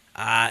 Yeah.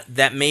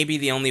 That may be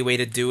the only way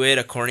to do it,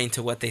 according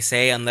to what they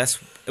say, unless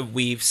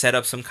we've set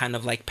up some kind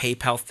of like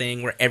PayPal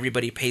thing where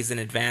everybody pays in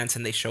advance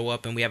and they show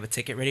up and we have a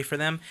ticket ready for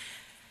them.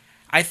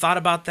 I thought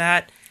about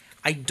that,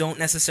 I don't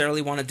necessarily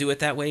want to do it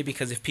that way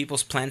because if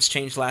people's plans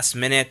change last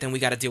minute, then we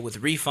got to deal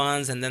with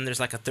refunds, and then there's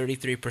like a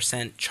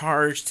 33%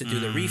 charge to do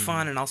the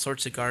refund and all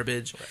sorts of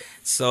garbage. Right.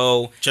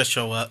 So Just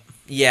show up.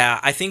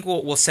 yeah, I think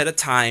we'll set a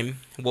time.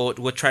 We'll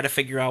try to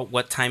figure out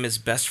what time is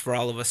best for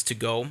all of us to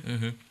go.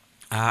 Mm-hmm.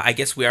 I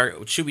guess we are.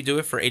 Should we do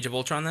it for Age of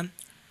Ultron then?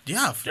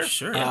 Yeah, for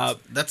sure.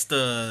 That's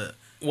the.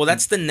 Well,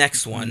 that's the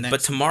next one, but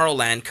Next-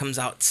 Tomorrowland comes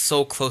out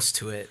so close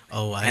to it.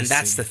 Oh, I and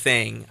that's see. the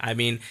thing. I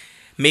mean,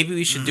 maybe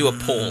we should do a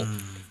poll.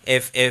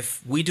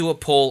 If we do a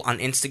poll on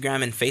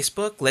Instagram and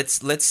Facebook,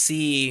 let's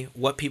see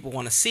what people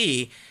want to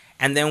see,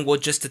 and then we'll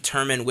just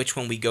determine which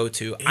one we go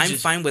to. I'm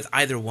Ages- fine with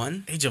either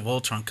one. Age of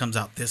Ultron comes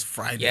out this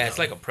Friday. Yeah, it's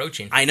though. like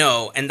approaching. I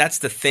know, and that's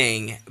the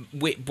thing.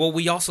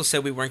 We also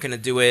said we weren't going to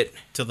do it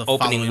To the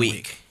opening following week.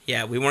 week.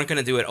 Yeah, we weren't going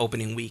to do it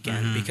opening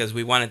weekend because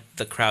we wanted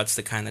the crowds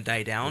to kind of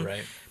die down.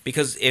 Right.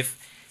 Because if,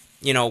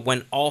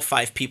 when all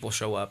 5 people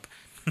show up,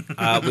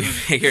 we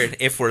figured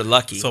if we're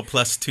lucky. So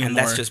plus 2 and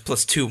more. that's just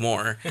plus 2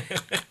 more. We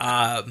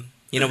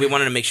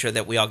wanted to make sure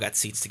that we all got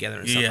seats together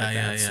and stuff like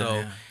that.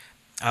 So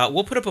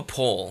we'll put up a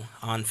poll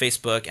on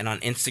Facebook and on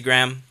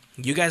Instagram.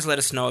 You guys let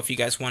us know if you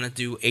guys want to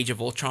do Age of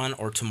Ultron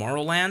or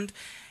Tomorrowland,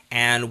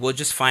 and we'll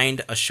just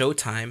find a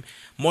showtime.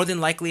 More than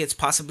likely, it's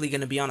possibly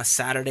going to be on a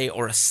Saturday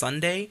or a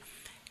Sunday,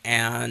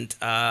 and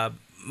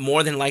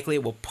more than likely,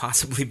 it will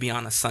possibly be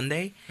on a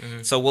Sunday.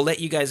 Mm-hmm. So we'll let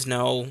you guys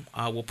know.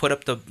 We'll put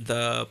up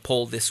the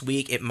poll this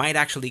week. It might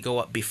actually go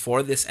up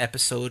before this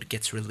episode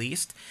gets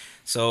released.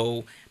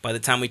 So by the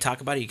time we talk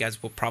about it, you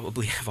guys will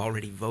probably have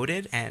already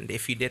voted. And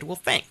if you did, well,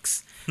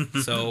 thanks.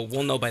 So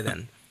we'll know by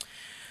then.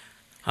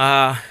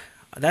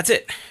 That's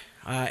it.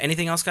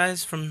 Anything else,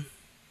 guys, from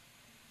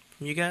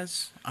you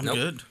guys? I'm Nope.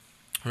 good.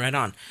 Right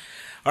on.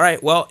 All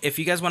right. Well, if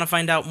you guys want to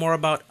find out more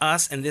about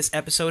us and this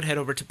episode, head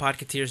over to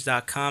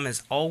podcateers.com.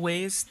 As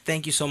always,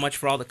 thank you so much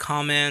for all the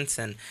comments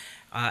and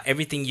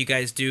everything you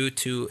guys do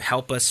to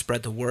help us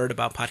spread the word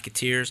about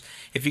Podcateers.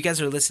 If you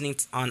guys are listening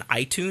on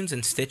iTunes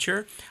and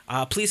Stitcher,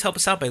 please help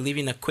us out by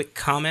leaving a quick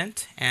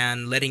comment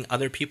and letting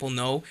other people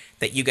know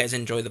that you guys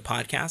enjoy the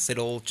podcast.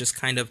 It'll just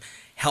kind of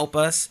help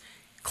us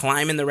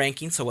climb in the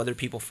rankings so other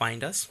people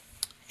find us.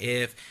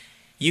 If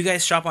you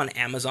guys shop on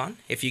Amazon,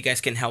 if you guys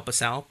can help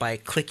us out by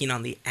clicking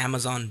on the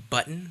Amazon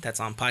button that's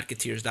on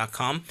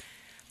podcateers.com,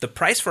 the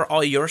price for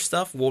all your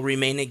stuff will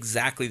remain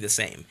exactly the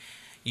same.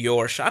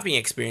 Your shopping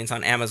experience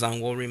on Amazon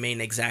will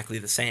remain exactly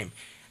the same.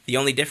 The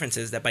only difference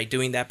is that by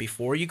doing that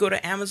before you go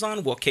to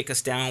Amazon, will kick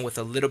us down with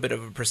a little bit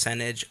of a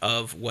percentage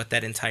of what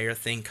that entire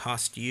thing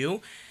cost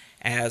you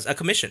as a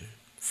commission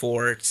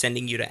for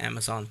sending you to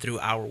Amazon through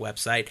our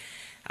website.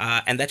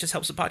 And that just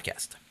helps the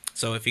podcast.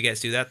 So if you guys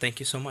do that,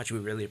 thank you so much. We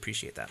really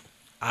appreciate that.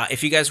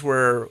 If you guys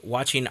were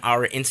watching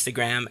our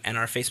Instagram and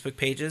our Facebook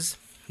pages,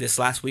 this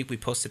last week we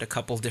posted a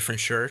couple different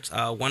shirts,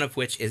 one of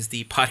which is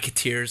the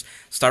Podcateers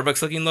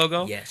Starbucks looking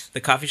logo. Yes. The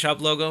coffee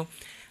shop logo.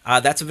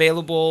 That's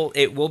available.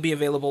 It will be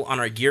available on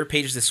our gear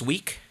page this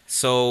week.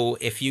 So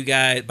if you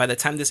guys, by the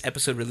time this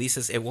episode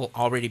releases, it will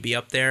already be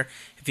up there.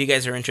 If you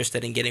guys are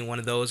interested in getting one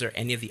of those or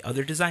any of the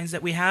other designs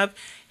that we have,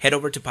 head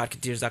over to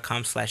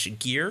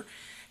podcateers.com/gear.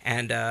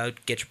 And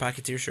get your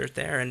Podcateer shirt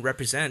there and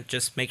represent.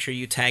 Just make sure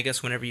you tag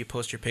us whenever you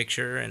post your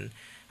picture and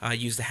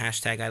use the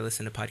hashtag I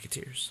listen to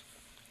Podcateers.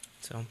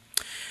 So,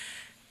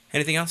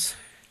 anything else?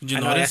 Did you I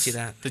know I notice? asked you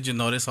that. Did you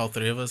notice all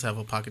 3 of us have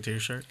a Pocketeer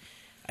shirt?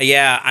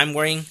 Yeah, I'm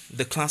wearing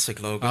the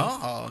classic logo.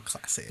 Oh,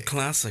 classic.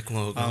 Classic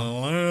logo. I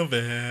love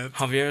it.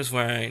 Javier's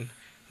wearing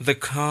the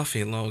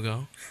coffee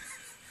logo.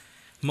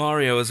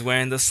 Mario is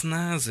wearing the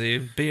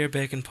snazzy Beer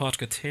Bacon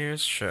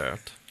Podcateers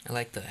shirt. I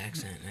like the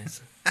accent.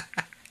 It's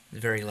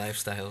very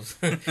lifestyles.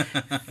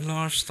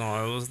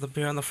 Lifestyle is the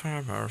beer and the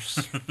farmers.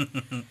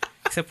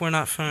 Except we're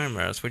not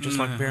farmers. We just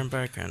like beer and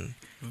bacon.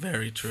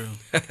 Very true.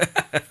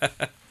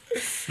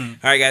 All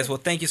right, guys. Well,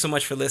 thank you so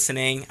much for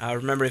listening.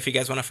 Remember, if you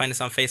guys want to find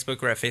us on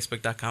Facebook, we're at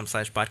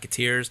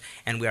facebook.com/Podcateers,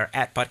 and we are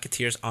at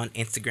Podcateers on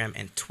Instagram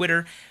and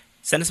Twitter.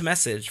 Send us a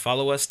message.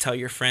 Follow us. Tell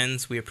your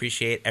friends. We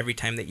appreciate every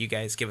time that you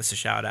guys give us a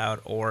shout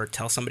out or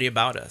tell somebody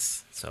about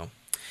us. So,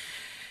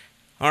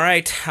 all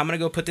right. I'm going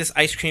to go put this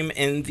ice cream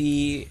in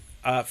the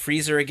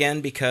freezer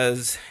again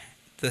because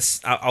this,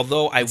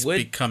 although I It's would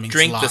becoming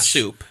drink the slosh.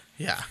 soup,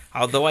 Yeah.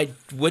 although I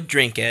would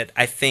drink it,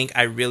 I think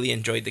I really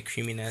enjoyed the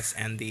creaminess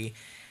and the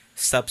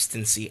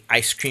substancy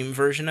ice cream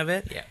version of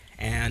it. Yeah.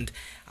 And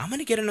I'm going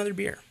to get another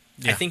beer.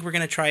 Yeah. I think we're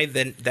going to try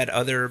that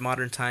other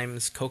Modern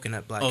Times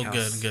Coconut Black Oh,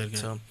 House. good.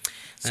 So,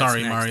 that's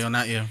Sorry, next. Mario,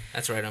 not you.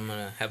 That's right. I'm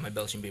gonna have my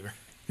Belgian beaver.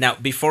 Now,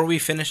 before we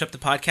finish up the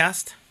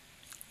podcast,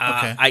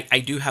 Okay. I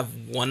do have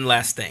one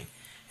last thing.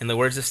 In the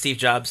words of Steve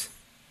Jobs,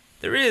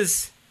 there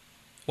is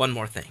one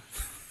more thing.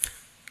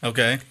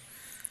 Okay.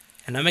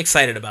 And I'm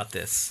excited about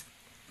this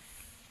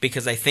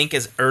because I think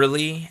as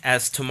early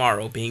as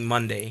tomorrow, being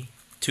Monday,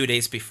 2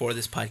 days before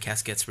this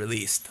podcast gets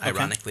released, Okay.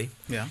 ironically,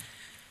 Yeah.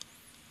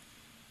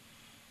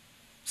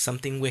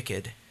 something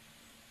wicked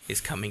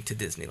is coming to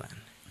Disneyland.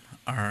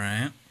 All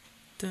right.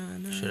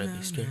 Should I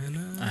be scared?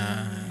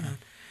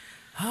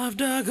 I've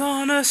dug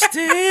on a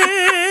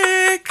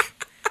stick.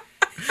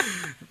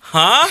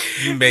 Huh?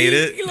 You made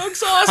it. He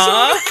looks awesome.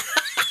 Huh?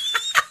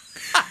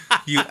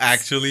 You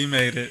actually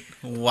made it.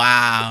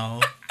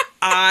 Wow.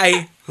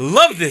 I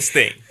love this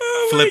thing.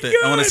 Flip it.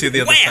 I want to see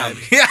the other Wham!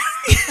 side. Yeah.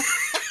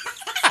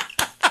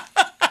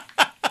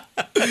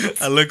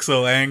 I look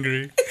so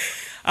angry.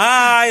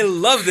 I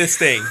love this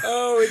thing.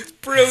 Oh, it's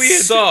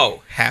brilliant.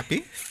 So,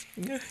 Happy?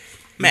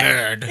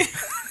 man,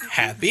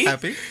 happy?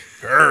 Happy?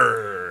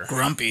 Grr.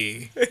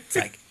 Grumpy. It's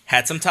like,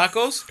 had some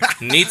tacos?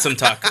 Need some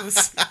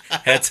tacos.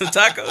 Had some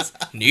tacos?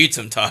 Need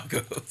some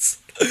tacos.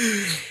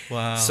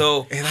 Wow.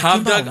 So, Hey, that hot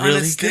came dog out on a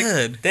really stick.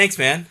 good. Thanks,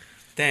 man.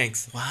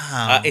 Thanks.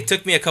 Wow. It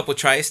took me a couple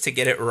tries to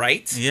get it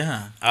right.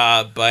 Yeah.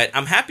 But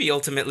I'm happy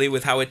ultimately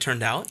with how it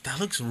turned out. That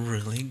looks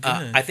really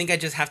good. I think I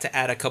just have to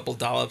add a couple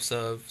dollops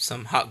of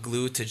some hot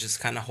glue to just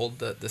kind of hold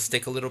the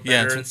stick a little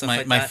yeah, better and stuff my,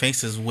 like my that.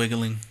 face is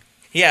wiggling.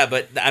 Yeah,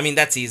 but I mean,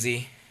 that's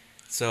easy.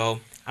 So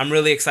I'm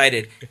really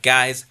excited.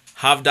 Guys,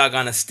 hot dog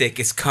on a stick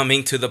is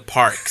coming to the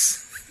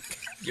parks.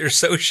 You're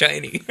so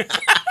shiny.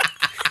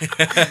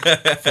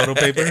 Photo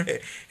paper?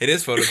 It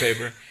is photo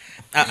paper.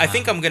 I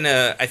think I'm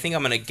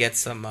gonna get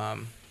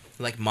some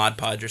like Mod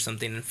Podge or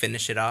something and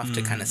finish it off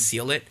to kind of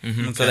seal it, so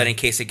Okay. that in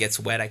case it gets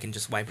wet, I can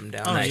just wipe them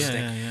down. Oh, with the yeah,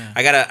 stick.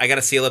 yeah. I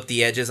gotta seal up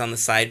the edges on the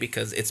side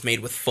because it's made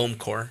with foam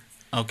core.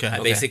 Okay. I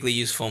basically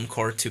use foam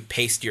core to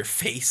paste your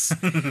face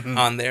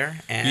on there.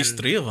 And Use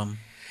 3 of them.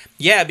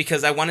 yeah,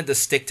 because I wanted the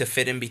stick to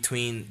fit in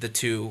between the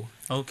two.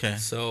 Okay.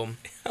 So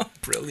How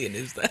brilliant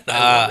is that? I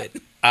love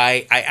it.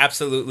 I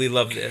absolutely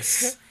love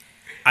this.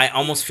 I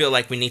almost feel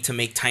like we need to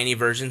make tiny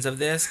versions of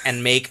this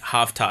and make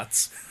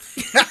Havtats.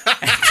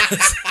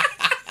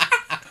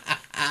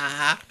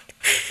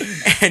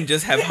 And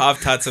just have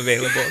Havtats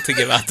available to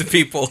give out to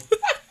people.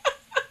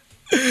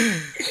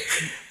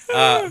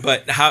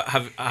 But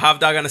Hav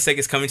Dog on a Stick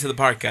is coming to the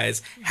park,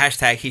 guys.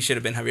 Hashtag he should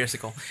have been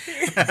Javiersicle.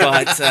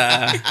 But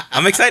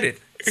I'm excited.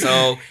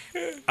 So,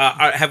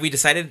 have we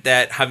decided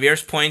that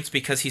Javier's points,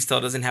 because he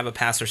still doesn't have a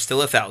pass, are still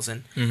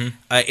 1,000?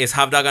 Is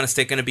Hav Dog on a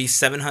Stick going to be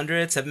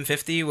 700,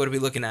 750? What are we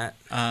looking at?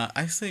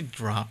 I say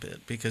drop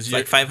it because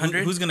Like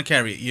 500? Who's gonna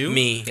carry it? You?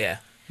 Me. Yeah.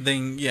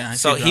 Then yeah. I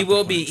So say he drop the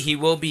will be points. he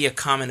will be a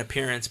common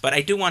appearance, but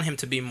I do want him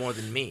to be more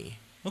than me.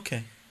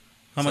 Okay.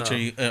 How much So-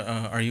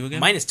 are you again?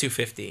 Mine is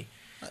 250.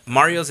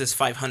 Mario's is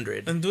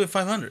 500. Then do it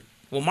 500.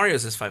 Well,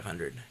 Mario's is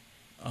 500.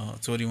 Oh,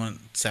 so what do you want?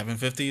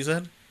 750? You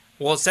said.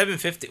 Well,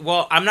 750.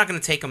 Well, I'm not going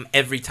to take him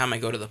every time I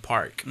go to the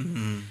park,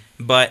 Mm-hmm.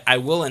 but I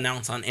will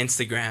announce on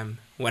Instagram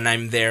when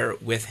I'm there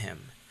with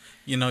him.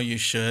 You know you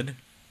should,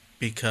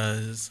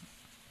 because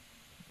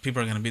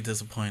people are gonna be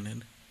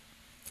disappointed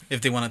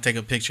if they want to take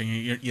a picture and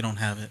you don't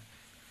have it.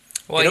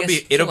 Well, It'll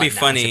be- it'll be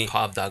funny.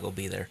 Pop Dog will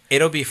be there.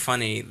 It'll be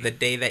funny the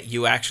day that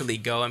you actually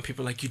go and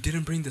people are like, you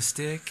didn't bring the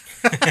stick?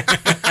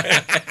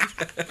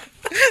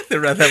 They'd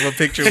rather have a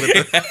picture with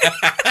it.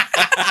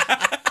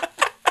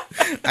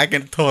 I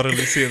can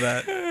totally see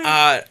that.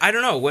 I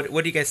don't know. What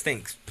do you guys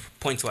think,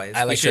 points wise?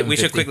 I like we should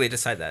 750. quickly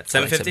decide that. I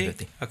like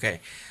 750. 750. Okay,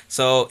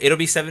 so it'll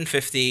be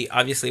 750.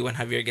 Obviously, when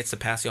Javier gets the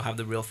pass, you'll have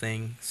the real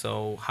thing.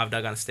 So Hav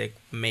Dog on a Stick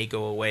may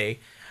go away,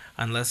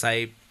 unless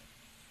I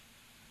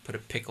put a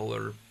pickle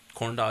or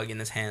corn dog in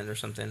his hand or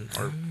something,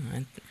 or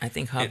I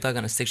think Hot Dog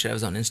on a Stick should have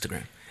his own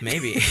Instagram.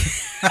 maybe.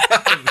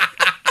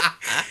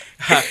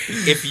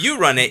 If you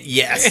run it,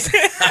 yes.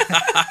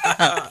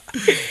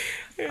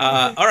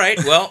 All right.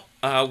 Well,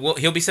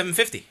 he'll be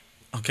 750.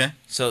 Okay.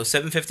 So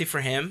 750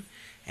 for him,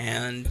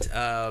 and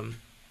I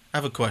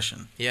have a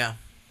question. yeah.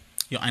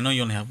 I know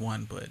you only have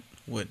one, but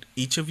would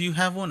each of you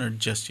have one or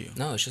just you?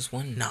 No, it's just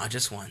one. No,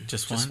 just one.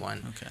 Just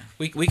one? Okay.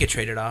 We could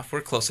trade it off. We're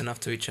close enough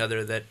to each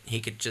other that he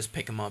could just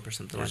pick him up or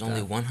something There's like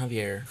only that. one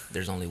Javier.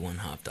 There's only one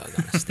Hot Dog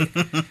on a Stick.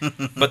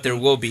 But there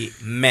will be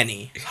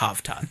many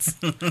Havtats.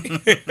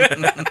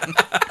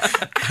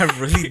 I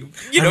really.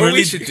 You I know what we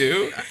really- should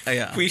do?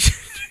 Yeah. We should.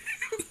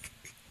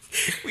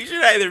 We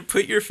should either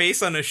put your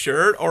face on a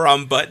shirt or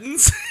on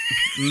buttons.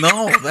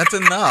 No, that's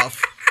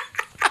enough.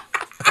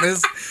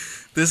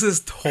 This is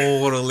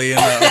totally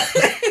enough.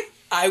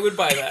 I would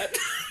buy that.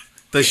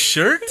 The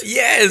shirt?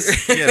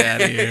 Yes. Get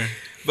out of here.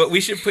 But we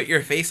should put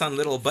your face on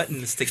little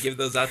buttons to give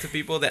those out to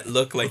people that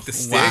look like the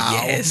stick.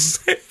 Wow. Yes.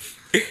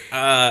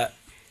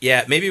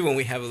 Yeah, maybe when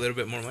we have a little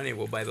bit more money,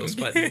 we'll buy those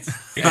buttons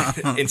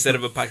instead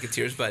of a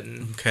Pocketeers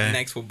button. Okay.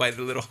 Next, we'll buy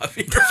the little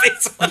Javier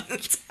face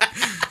ones.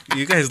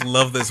 You guys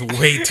love this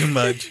way too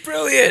much.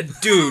 Brilliant,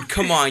 dude!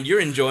 Come on, you're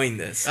enjoying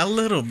this. A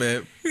little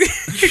bit.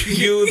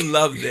 You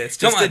love this.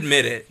 Just Come on.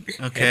 admit it.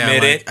 Okay,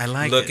 Admit it. I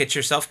like Look it. at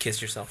yourself.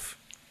 Kiss yourself.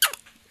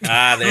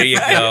 Ah, there you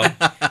go.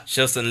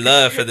 Show some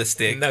love for the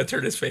stick. Now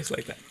turn his face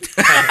like that.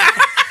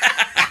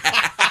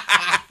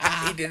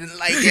 He didn't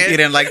like He it.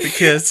 didn't like the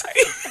kiss.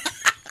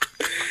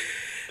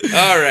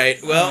 All right.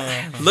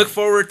 Well, look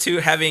forward to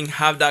having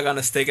Hav Dog on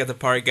a Stick at the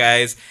park,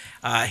 guys.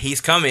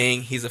 He's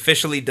coming. He's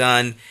officially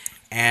done.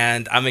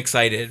 And I'm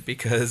excited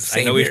because I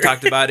Same know we've here.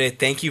 talked about it.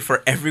 Thank you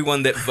for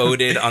everyone that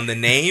voted on the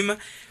name.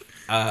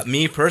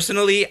 Me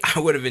personally, I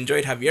would have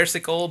enjoyed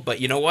Javiersicle, but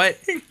you know what?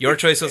 Your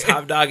choice was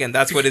Hav Dog, and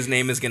that's what his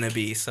name is going to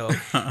be. So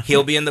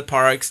he'll be in the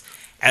parks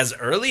as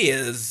early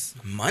as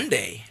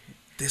Monday.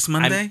 This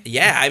Monday?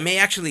 Yeah, I may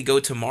actually go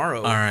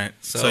tomorrow. All right.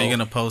 So you're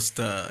gonna post?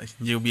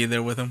 You'll be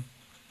there with him?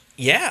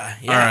 Yeah.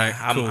 All right,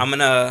 cool. I'm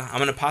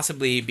gonna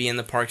possibly be in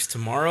the parks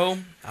tomorrow.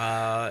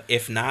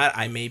 If not,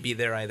 I may be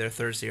there either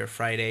Thursday or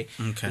Friday.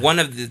 Okay. One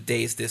of the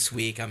days this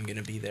week, I'm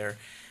gonna be there.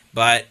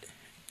 But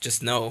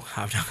just know,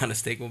 Hobdog on a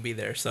Stick will be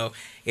there. So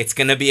it's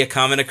gonna be a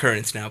common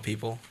occurrence now,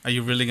 people. Are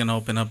you really gonna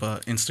open up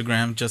a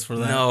Instagram just for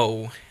that?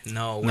 No. We're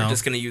No?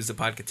 just gonna use the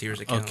Podcateers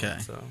account. Okay.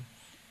 So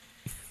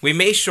we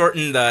may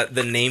shorten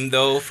the name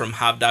though from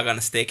Hobdog on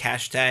a Stick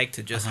hashtag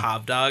to just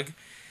Hobdog.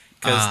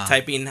 Because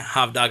typing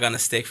Hobdog on a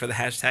Stick for the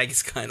hashtag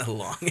is kind of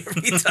long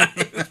every time.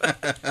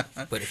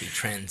 But if he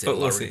trends, But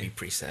it'll we'll already see. be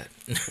preset.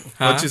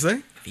 What'd you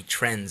say? If he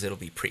trends, it'll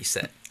be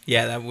preset.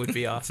 Yeah, that would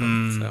be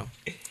awesome. So,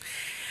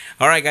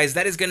 all right, guys,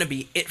 that is going to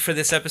be it for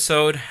this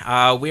episode.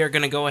 We are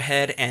going to go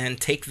ahead and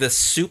take the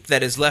soup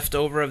that is left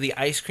over of the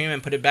ice cream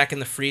and put it back in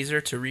the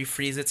freezer to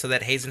refreeze it so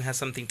that Hazen has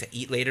something to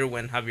eat later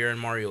when Javier and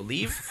Mario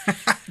leave.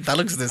 That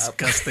looks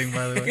disgusting,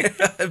 by the way.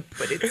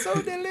 But it's so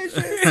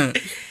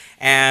delicious.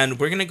 And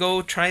we're going to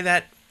go try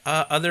that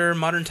other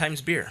Modern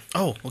Times beer.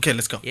 Oh, okay,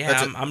 let's go. Yeah,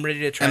 That's it. I'm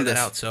ready to try End that this.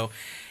 out. So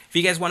if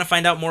you guys want to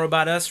find out more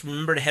about us,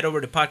 remember to head over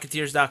to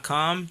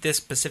podcateers.com. This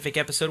specific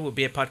episode will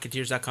be at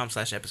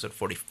podcateers.com/episode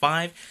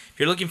 45. If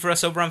you're looking for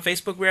us over on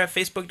Facebook, we're at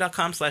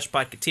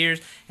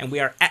facebook.com/podcateers, and we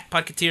are at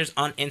Podcateers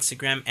on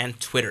Instagram and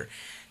Twitter.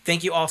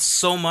 Thank you all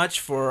so much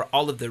for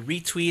all of the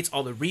retweets,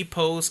 all the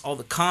reposts, all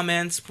the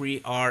comments.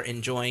 We are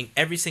enjoying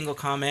every single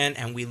comment,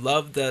 and we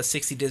love the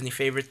 60 Disney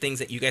favorite things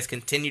that you guys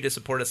continue to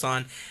support us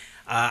on.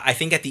 I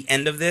think at the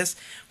end of this,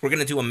 we're going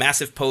to do a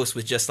massive post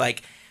with just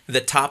like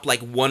the top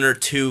like 1 or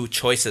 2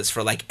 choices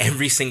for like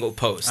every single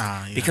post.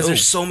 Yeah. Because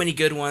there's so many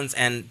good ones,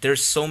 and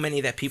there's so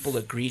many that people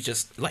agree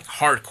just like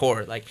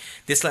hardcore. Like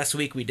this last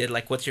week we did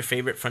like, what's your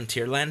favorite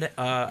Frontierland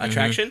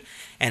attraction?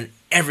 And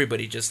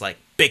everybody just like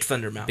Big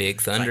Thunder Mountain.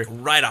 Big Thunder. Like,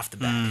 right off the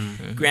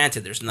bat.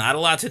 Granted, there's not a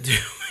lot to do in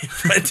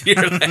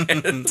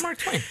Frontierland. Mark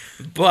Twain.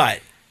 But,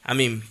 I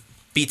mean,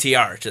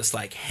 BTR, just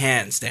like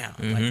hands down,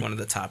 like one of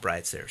the top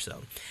rides there.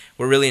 So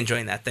we're really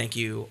enjoying that. Thank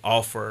you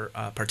all for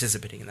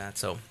participating in that.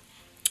 So,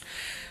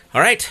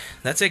 all right,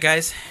 that's it,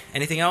 guys.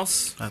 Anything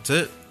else? That's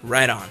it.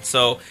 Right on.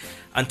 So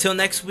until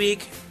next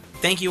week,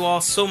 thank you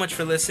all so much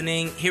for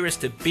listening. Here is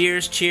to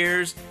beers,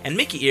 cheers, and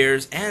Mickey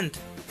ears, and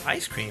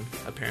ice cream,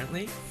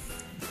 apparently.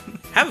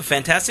 Have a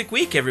fantastic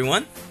week,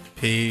 everyone.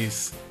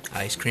 Peace.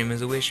 Ice cream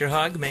is a wish your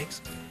hog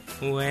makes.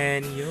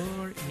 When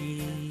you're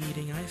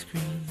eating ice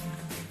cream.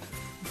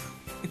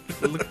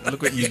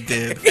 Look what you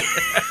did.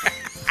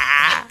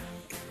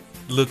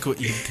 Look what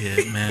you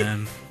did,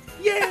 man.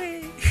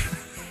 Yay!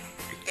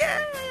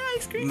 Yay,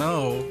 ice cream!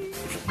 No.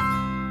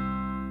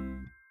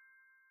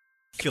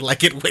 You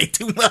like it way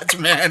too much,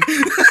 man.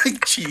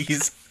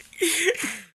 Jeez.